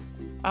 what?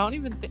 I don't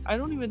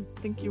even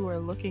think you were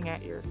looking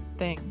at your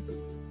thing.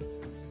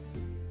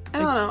 I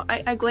don't know.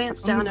 I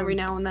glance down every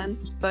now and then,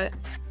 but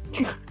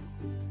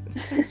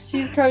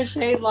She's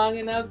crocheted long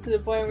enough to the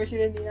point where she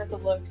didn't even have to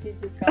look.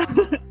 She's just gone.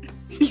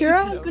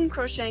 Kira has been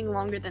crocheting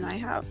longer than I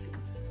have.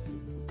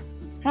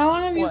 How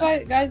long have you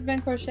What? guys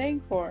been crocheting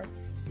for?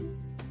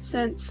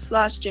 Since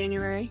last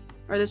January.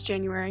 Or this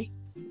January.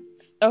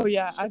 Oh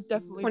yeah, I've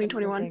definitely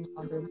 2021. been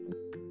crocheting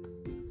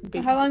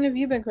longer. How long have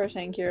you been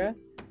crocheting, Kira?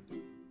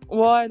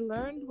 Well, I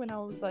learned when I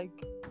was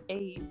like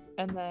 8,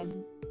 and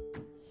then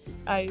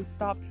I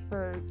stopped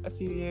for a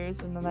few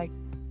years, and then like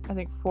I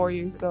think 4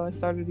 years ago I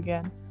started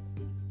again.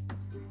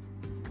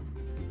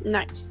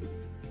 Nice.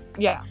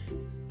 Yeah.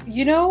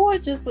 You know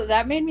what? Just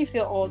that made me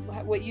feel old.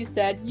 What you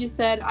said. You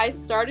said I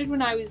started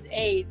when I was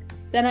 8.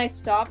 Then I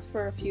stopped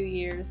for a few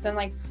years. Then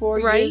like 4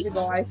 Right? years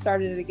ago I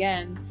started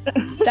again.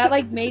 That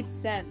like made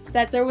sense.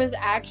 That there was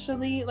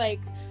actually like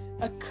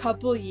a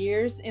couple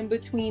years in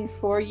between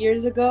 4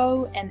 years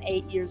ago and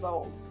 8 years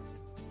old.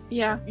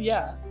 Yeah.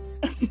 Yeah.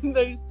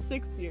 There's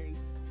 6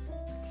 years.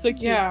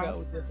 6 Yeah. years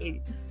ago was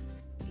 8.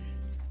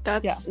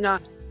 That's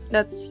not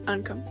that's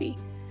uncomfy.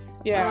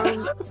 Yeah.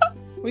 Um,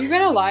 We've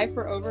been alive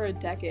for over a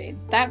decade.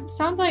 That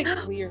sounds like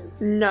weird.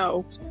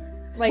 no.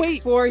 Like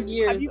Wait, 4 have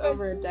years you guys-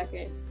 over a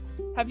decade.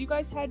 Have you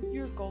guys had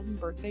your golden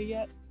birthday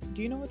yet?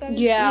 Do you know what that is?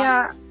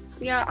 Yeah.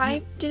 Yeah,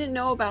 I didn't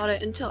know about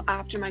it until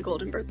after my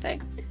golden birthday.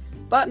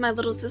 But my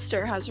little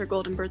sister has her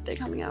golden birthday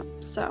coming up,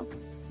 so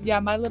Yeah,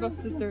 my little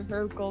sister,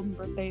 her golden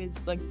birthday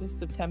is like this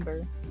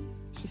September.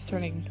 She's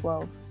turning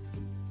 12.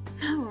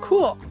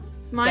 cool.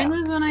 Mine Yeah.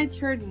 was when I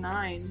turned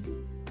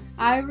 9.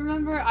 I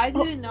remember I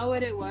didn't know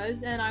what it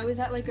was, and I was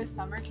at like a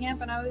summer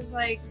camp, and I was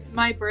like,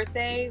 my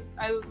birthday,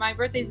 my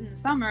birthday's in the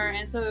summer,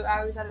 and so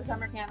I was at a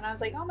summer camp, and I was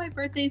like, oh, my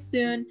birthday's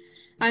soon.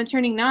 I'm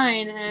turning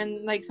 9,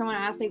 and like someone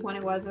asked like when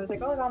it was, and I was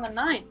like, oh, it's on the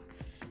 9th.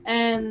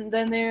 And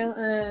then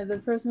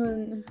the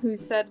person who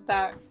said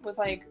that was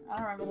like, I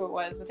don't remember who it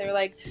was, but they were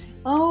like,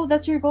 oh,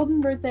 that's your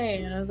golden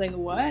birthday. And I was like,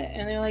 what?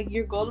 And they're like,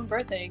 your golden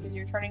birthday, because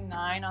you're turning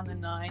 9 on the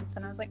 9th.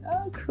 And I was like,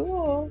 oh,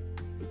 cool.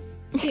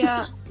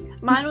 Yeah.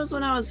 Mine was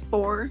when I was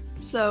 4,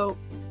 so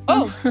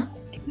Oh,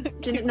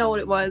 didn't know what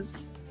it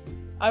was.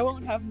 I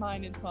won't have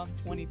mine until I'm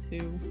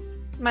 22.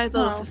 My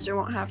little Oh. sister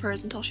won't have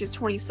hers until she's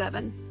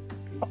 27.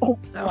 Oh,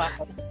 So- wow.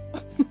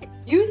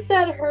 You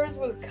said hers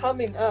was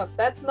coming up.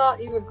 That's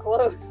not even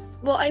close.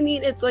 Well, I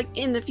mean, it's like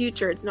in the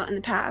future. It's not in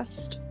the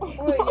past.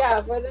 Well, yeah,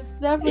 but it's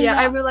definitely Yeah,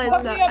 I not. realized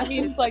Coming that. up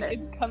means like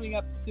it's coming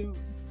up soon.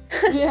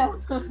 Yeah.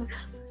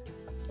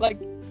 Like,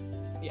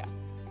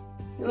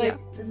 Like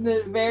in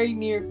the very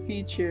near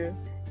future.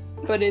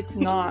 But it's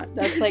not.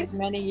 That's like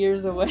many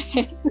years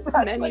away.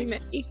 many, like-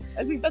 many.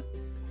 I think that's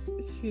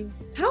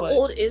she's How what,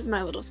 old is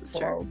my little sister?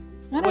 12.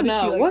 I don't What is she,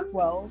 know. like, What?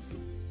 12?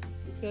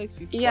 I feel like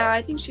she's 12. Yeah,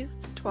 I think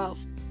she's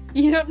 12.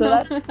 You don't So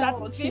know that's how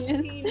old she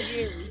 15 is.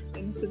 years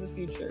into the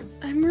future.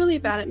 I'm really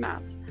bad at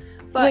math.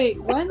 But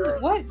Wait,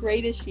 what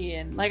grade is she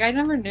in? Like, I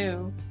never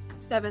knew.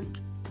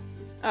 7th.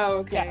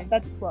 Oh, Yeah, okay.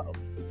 that's 12.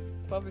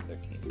 12 or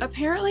 13.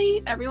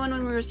 Apparently, everyone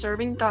when we were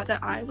serving thought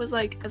that I was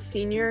like a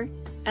senior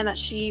and that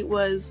she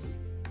was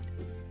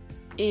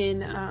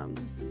in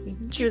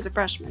she was a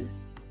freshman.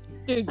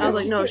 Dude, I was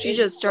like, no, your she age,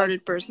 just like,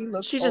 started first. she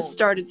looks She just old.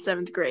 started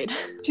 7th grade.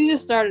 She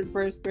just started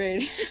first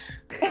grade.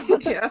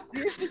 Yeah.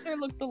 Your sister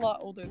looks a lot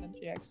older than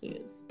she actually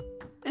is.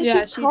 And Yeah,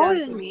 she's she taller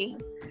does. than me.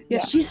 Yeah,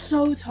 Yeah. she's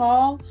so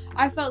tall.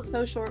 I felt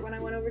so short when I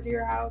went over to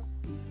your house.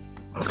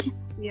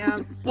 Yeah.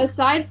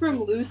 Aside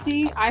from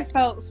Lucy, I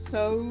felt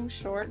so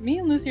short. Me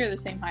and Lucy are the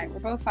same height. We're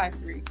both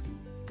 5'3".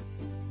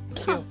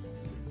 Cute.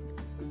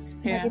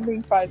 Yeah. Imagine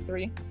being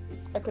 5'3".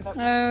 I could not.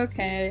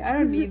 Okay, I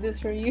don't need this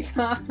from you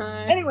guys.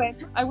 Anyway,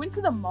 I went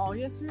to the mall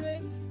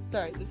yesterday.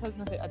 Sorry, this has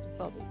nothing. I just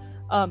saw this.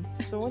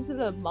 So I went to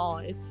the mall.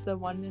 It's the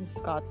one in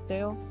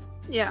Scottsdale.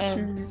 Yeah.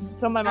 And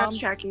so my mom, Not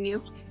tracking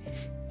you.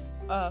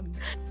 um,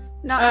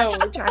 Not Oh.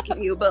 actually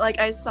tracking you, but like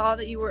I saw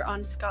that you were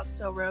on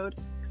Scottsdale Road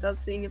because I was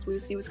seeing if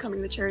Lucy was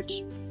coming to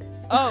church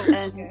oh,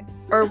 and okay.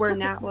 or where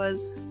Nat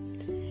was,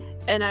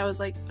 and I was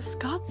like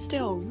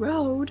Scottsdale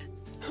Road.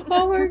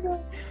 Oh my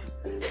god.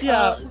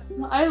 Yeah,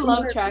 I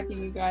love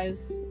tracking you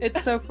guys.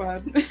 It's so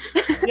fun.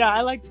 yeah. I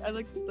like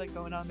just like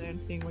going on there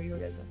and seeing where you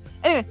guys are.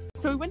 Anyway,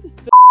 so we went to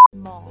the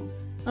mall.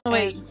 Oh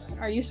wait,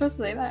 are you supposed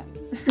to say that?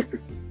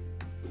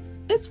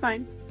 It's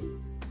fine.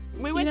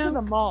 We went know- to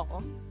the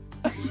mall.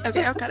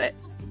 Okay, I'll cut it.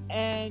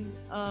 And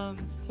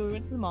so we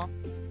went to the mall,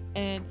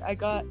 and I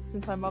got,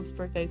 since my mom's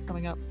birthday is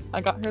coming up,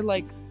 I got her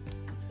like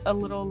a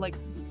little like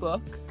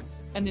book,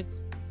 and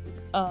it's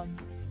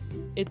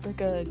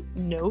like a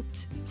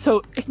note.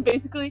 So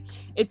basically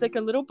it's like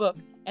a little book,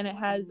 and it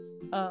has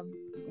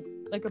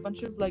like a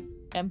bunch of like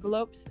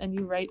envelopes, and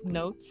you write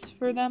notes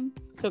for them.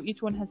 So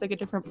each one has like a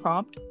different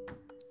prompt.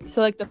 So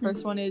like the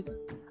first one is,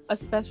 a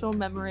special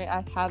memory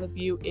I have of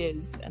you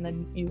is, and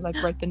then you like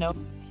write the note.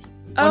 One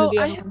Oh, of the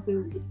I other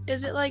ones is,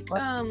 is it like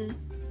What?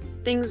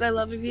 things I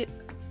love of you,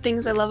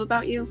 things I love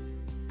about you?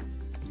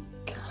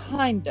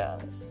 kinda.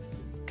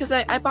 Because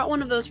I bought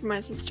one of those for my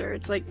sister.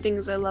 It's like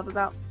things I love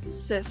about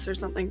sis or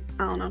something.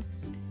 I don't know.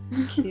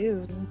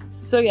 Cute.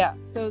 So yeah,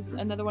 so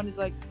another one is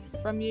like,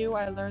 from you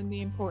I learned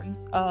the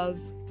importance of,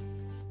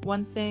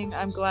 one thing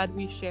I'm glad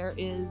we share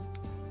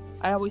is,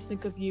 I always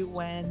think of you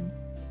when,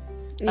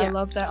 I Yeah.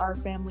 love that our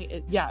family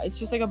is, yeah, it's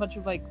just like a bunch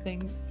of like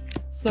things.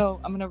 So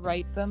I'm gonna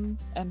write them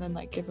and then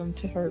like give them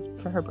to her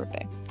for her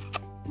birthday.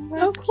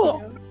 Oh,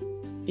 cool.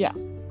 Yeah.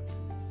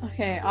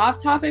 Okay,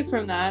 off topic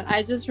from that,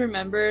 I just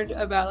remembered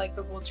about like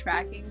the whole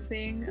tracking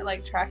thing,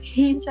 like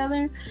tracking each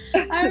other.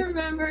 I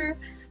remember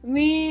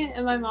me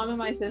and my mom and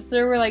my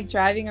sister were like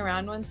driving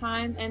around one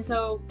time, and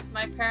so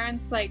my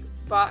parents like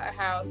bought a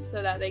house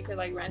so that they could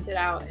like rent it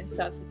out and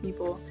stuff to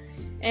people.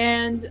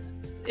 And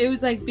it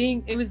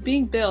was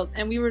being built,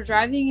 and we were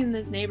driving in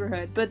this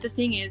neighborhood, but the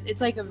thing is, it's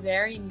like a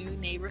very new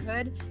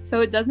neighborhood, so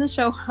it doesn't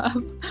show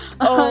up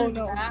Oh, on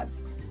no.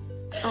 maps.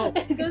 Oh.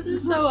 It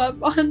doesn't show up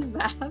on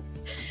maps.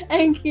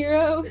 And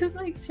Kira was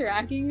like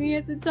tracking me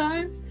at the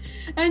time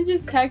and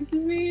just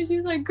texted me. She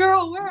was like,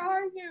 "Girl, where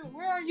are you?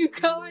 Where are you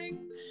going?"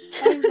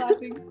 I was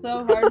laughing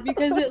so hard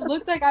because it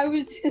looked like I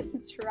was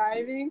just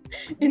driving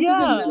into Yeah.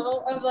 the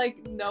middle of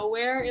like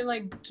nowhere in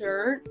like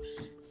dirt,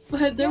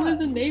 but there was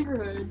a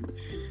neighborhood.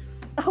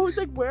 I was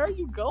like, where are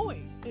you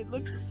going?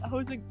 I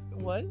was like,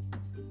 what?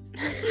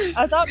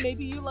 I thought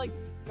maybe you like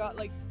got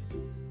like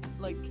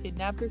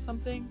kidnapped or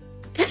something.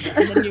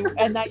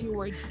 and that you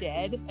were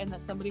dead, and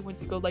that somebody went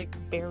to go like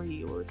bury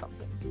you or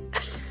something.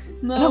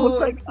 No, And I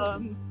was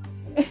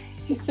like,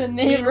 it's a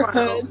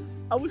neighborhood.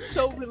 I was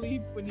so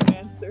relieved when you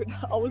answered.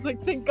 I was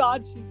like, thank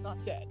God she's not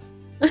dead.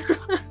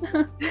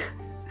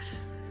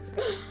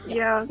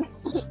 Yeah.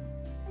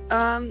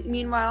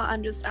 Meanwhile,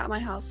 I'm just at my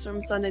house from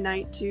Sunday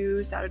night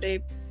to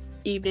Saturday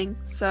evening,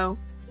 so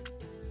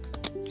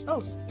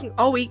Oh, cute.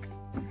 all week.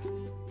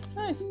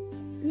 Nice.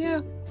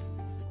 Yeah.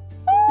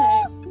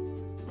 Hey,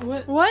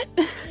 what? What?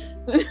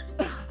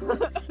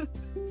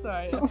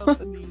 Sorry, I felt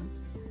the need.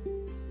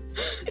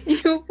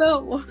 You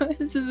felt what?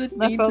 To the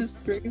I need felt- to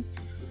scream.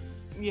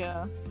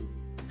 Yeah.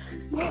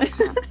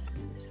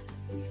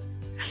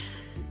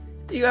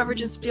 You ever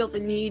just feel the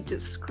need to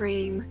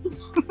scream?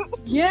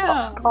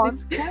 Yeah, Oh,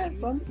 it's kind of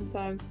fun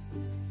sometimes.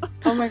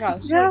 Oh my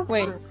gosh. Yeah.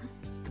 Wait,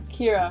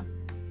 Kira,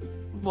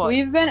 What?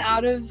 we've been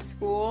out of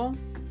school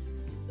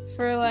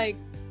for like,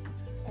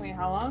 wait,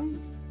 how long?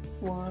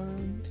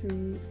 1,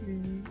 2,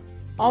 3,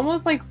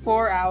 almost like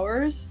 4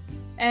 hours,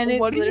 and it's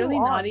What are you literally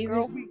on, not even.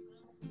 girl?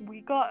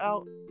 We got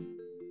out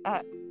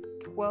at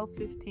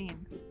 12:15.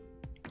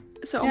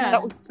 So Yeah. That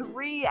almost, was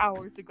 3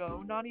 hours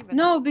ago. Not even.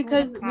 No, 2.5.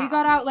 because we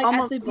got out like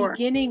Almost at the 4.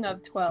 beginning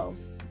of 12.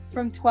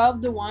 From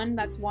 12 to 1,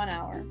 that's 1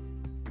 hour.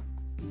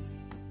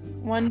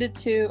 1 to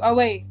 2. Oh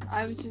wait,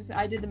 I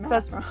did the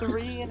math That's wrong.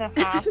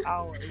 3.5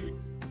 hours.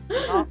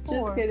 Not 4.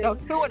 Just kidding. No,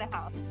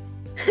 2.5.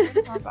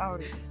 2.5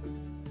 hours.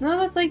 No,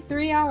 that's like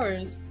 3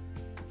 hours.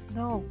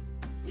 No.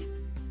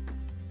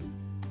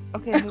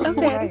 Okay, maybe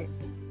Okay. you're right.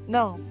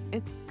 No,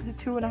 it's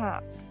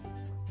 2.5.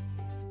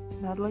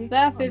 Natalie?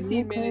 That Are you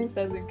 15 okay? minutes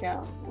doesn't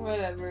count.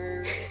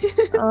 Whatever.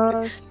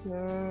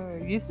 Sure.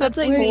 You said That's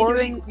like me 4.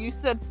 doing- You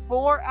said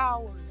 4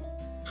 hours.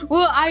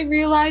 Well, I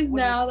realize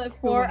When now it's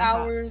that 4 2.5.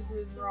 hours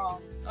was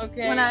wrong.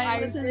 Okay. when I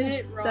was did in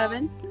it wrong.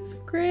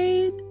 7th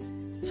grade,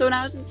 so when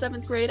I was in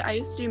 7th grade, I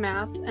used to do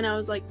math, and I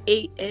was like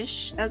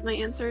 8-ish as my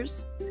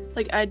answers.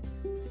 Like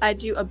I'd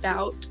do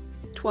about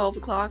 12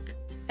 o'clock,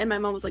 and my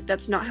mom was like,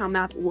 "That's not how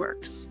math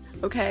works.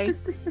 Okay,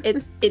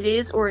 it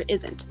is or it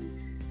isn't."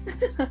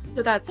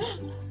 So that's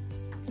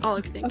all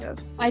I could think of.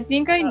 I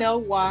think I know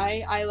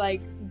why I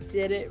like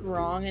did it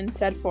wrong and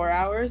said 4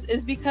 hours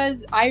is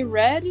because I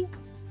read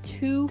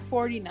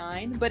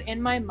 2:49, but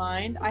in my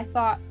mind I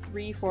thought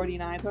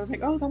 3:49. So I was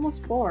like, oh, it's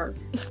almost 4.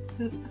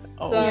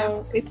 Oh.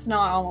 So it's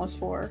not almost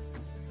 4.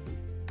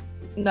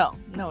 No,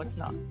 it's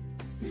not.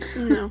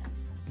 No.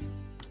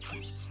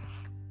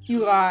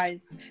 You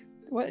guys,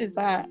 what is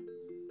that?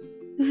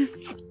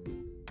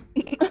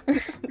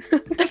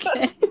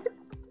 Okay.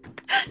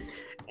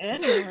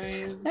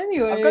 Anyways. I've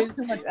Anyways, got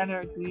too much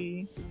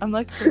energy. I'm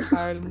like so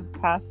tired and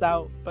passed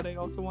out, but I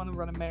also want to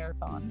run a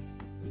marathon.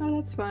 oh,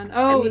 that's fun.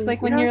 Oh, mean, it's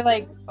like when yeah. you're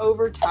like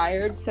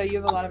overtired, so you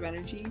have a lot of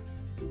energy.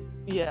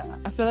 Yeah,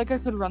 I feel like I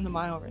could run the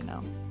mile right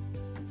now.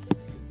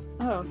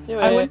 Oh, do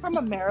it. I went from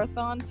a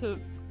marathon to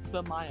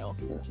the mile,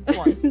 which is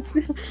one.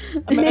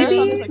 A marathon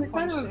Maybe- is like it's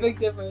kind of a 26. big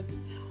difference.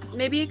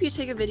 Maybe if you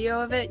take a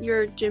video of it,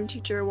 your gym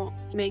teacher won't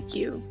make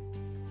you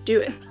do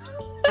it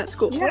at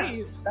school. Yeah.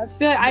 Wait, that's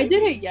I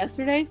did maybe- it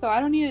yesterday, so I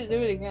don't need to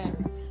do it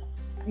again.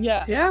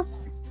 Yeah, Yeah.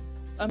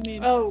 I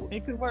mean, Oh,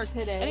 it could work.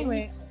 today.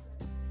 Anyway.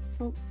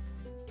 Oh.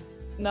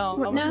 No,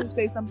 What I was now? gonna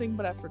say something,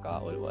 but I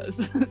forgot what it was.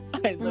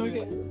 I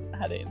literally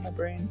had it in my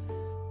brain.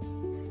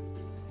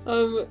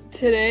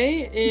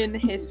 Today in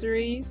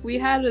history, we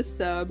had a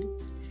sub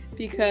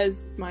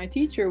because my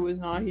teacher was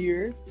not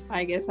here.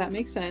 I guess that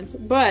makes sense.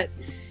 But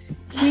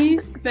he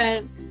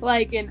spent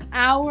like an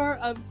hour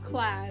of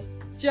class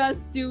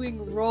just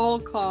doing roll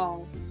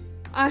call.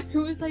 I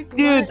was like,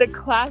 Dude, what? the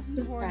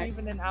classes weren't Heck.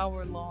 even an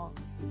hour long.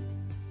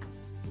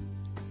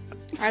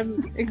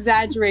 I'm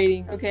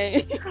exaggerating,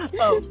 okay?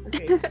 Oh,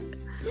 okay.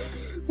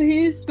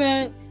 He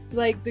spent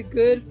like the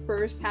good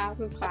first half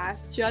of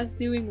class just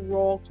doing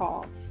roll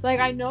call. Like,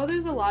 I know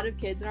there's a lot of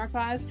kids in our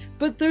class,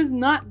 but there's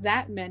not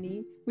that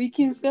many. We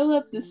can fill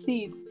up the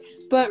seats,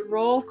 but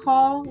roll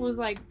call was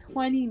like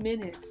 20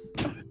 minutes.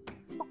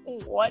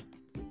 What?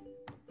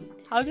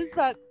 How does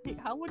that?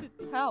 How would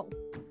it tell?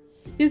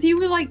 Because he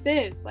was like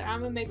this. Like, I'm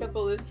gonna make up a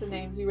list of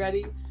names. You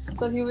ready?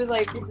 So he was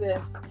like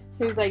this. So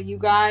he was like, you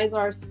guys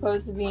are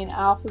supposed to be in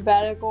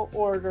alphabetical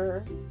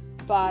order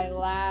by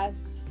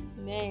last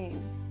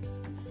name.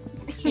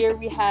 Here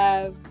we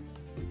have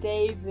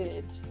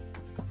David.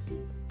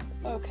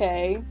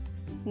 Okay.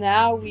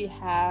 Now we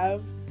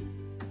have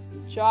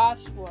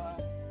Joshua.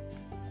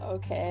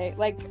 Okay.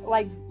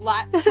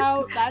 That's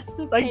how that's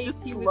the Like, pace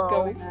just he was slow.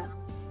 going at.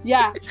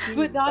 Yeah. Dude,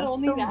 But not that's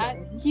only so that,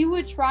 lame. he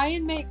would try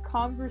and make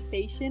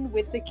conversation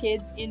with the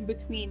kids in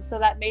between, so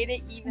that made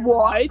it even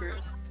What? longer.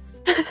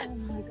 Oh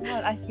my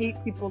god, I hate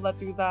people that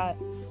do that.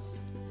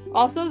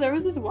 Also, there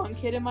was this one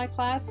kid in my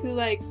class who,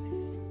 like,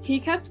 he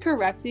kept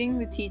correcting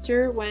the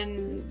teacher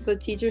when the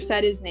teacher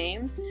said his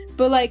name,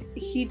 but, like,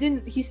 he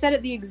said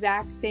it the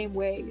exact same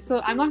way.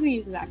 So I'm not gonna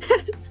use that.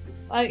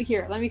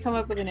 Here, let me come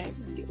up with a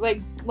name.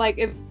 Like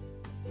if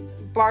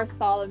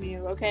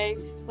Bartholomew, okay?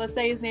 Let's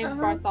say his name's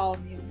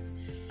Bartholomew.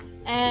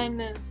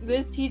 And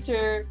this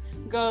teacher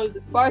goes,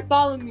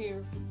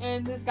 Bartholomew.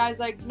 And this guy's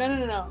like,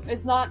 no.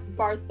 It's not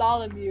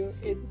Bartholomew.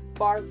 It's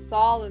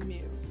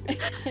Bartholomew.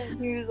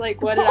 And he was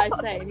like, what did I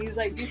say? And he was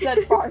like, you said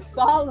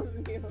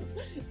Bartholomew.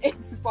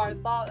 It's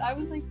Bartholomew. I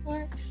was like,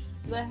 what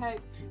the heck?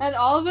 And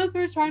all of us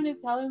were trying to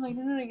tell him, like,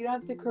 no, you don't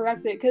have to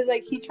correct it. Because,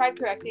 like, he tried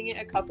correcting it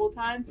a couple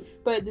times,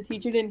 but the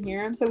teacher didn't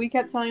hear him. So we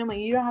kept telling him, like,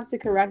 you don't have to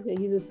correct it.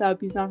 He's a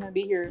sub. He's not going to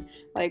be here,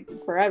 like,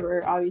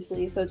 forever,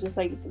 obviously. So just,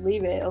 like,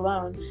 leave it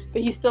alone.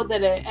 But he still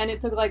did it. And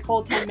it took, like,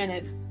 whole 10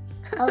 minutes.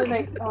 I was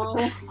like, oh,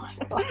 my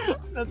God.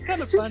 That's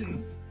kind of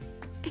funny.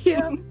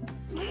 Yeah.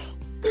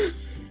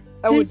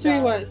 I would History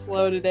die. went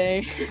slow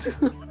today.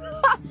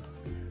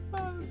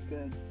 Oh, that's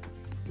good.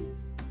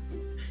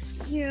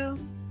 Yeah.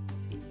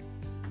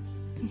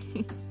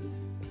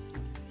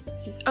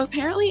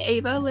 Apparently,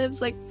 Ava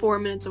lives like 4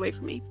 minutes away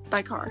from me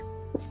by car.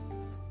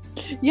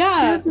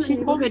 Yeah, lives in she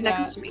the told me neighborhood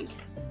next that. to me.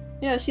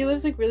 Yeah, she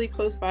lives, like, really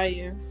close by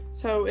you.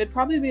 So it'd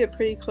probably be a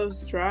pretty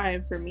close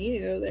drive for me to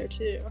go there,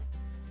 too.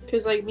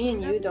 Because, like, me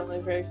and you don't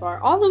live very far.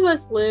 All of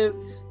us live,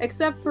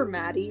 except for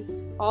Maddie,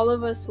 all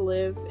of us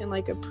live in,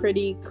 like, a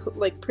pretty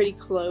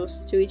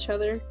close to each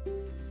other.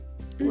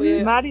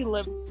 Maddie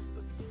lives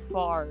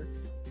far.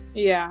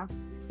 Yeah.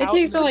 It Out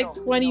takes her, in the like,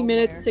 middle of 20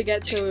 minutes nowhere. to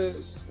get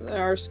to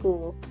our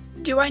school.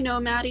 Do I know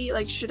Maddie?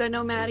 Like, should I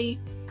know Maddie?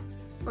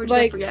 Or did I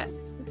Like- forget?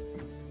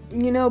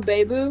 You know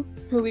Bebu,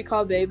 who we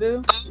call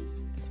Bebu?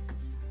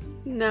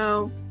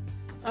 No.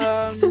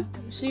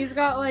 She's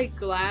got, like,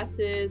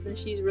 glasses, and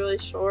she's really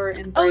short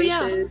and Oh,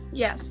 yeah. braces.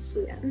 Yes.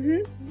 Yeah.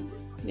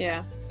 Mm-hmm.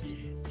 Yeah.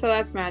 So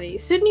that's Maddie.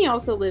 Sydney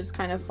also lives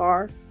kind of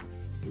far.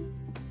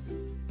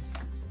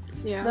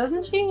 Yeah.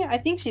 Doesn't she? I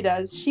think she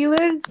does. She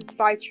lives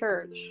by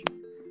church.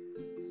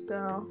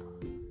 So.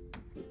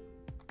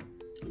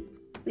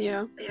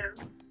 Yeah.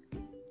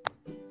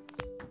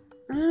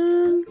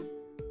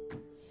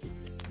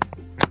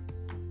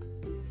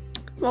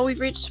 Well, we've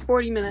reached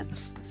 40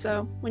 minutes,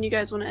 so when you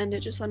guys want to end it,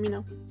 just let me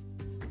know.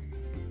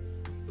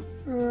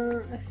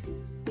 I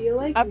feel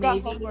like I've got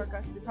maybe. homework.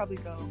 I should probably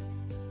go.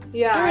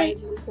 Yeah, All right. I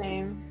do the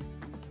same.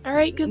 All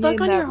right, good Me luck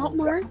and on your Matt.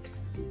 homework.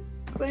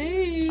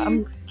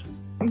 Thanks.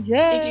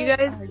 Yeah. If you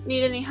guys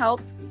need any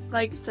help,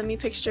 like, send me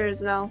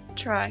pictures and I'll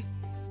try.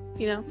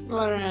 You know?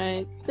 All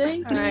right.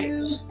 Thank All right.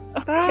 you.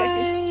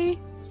 Bye.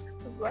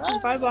 Bye.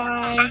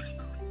 Bye-bye.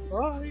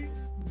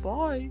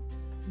 Bye.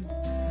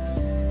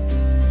 Bye.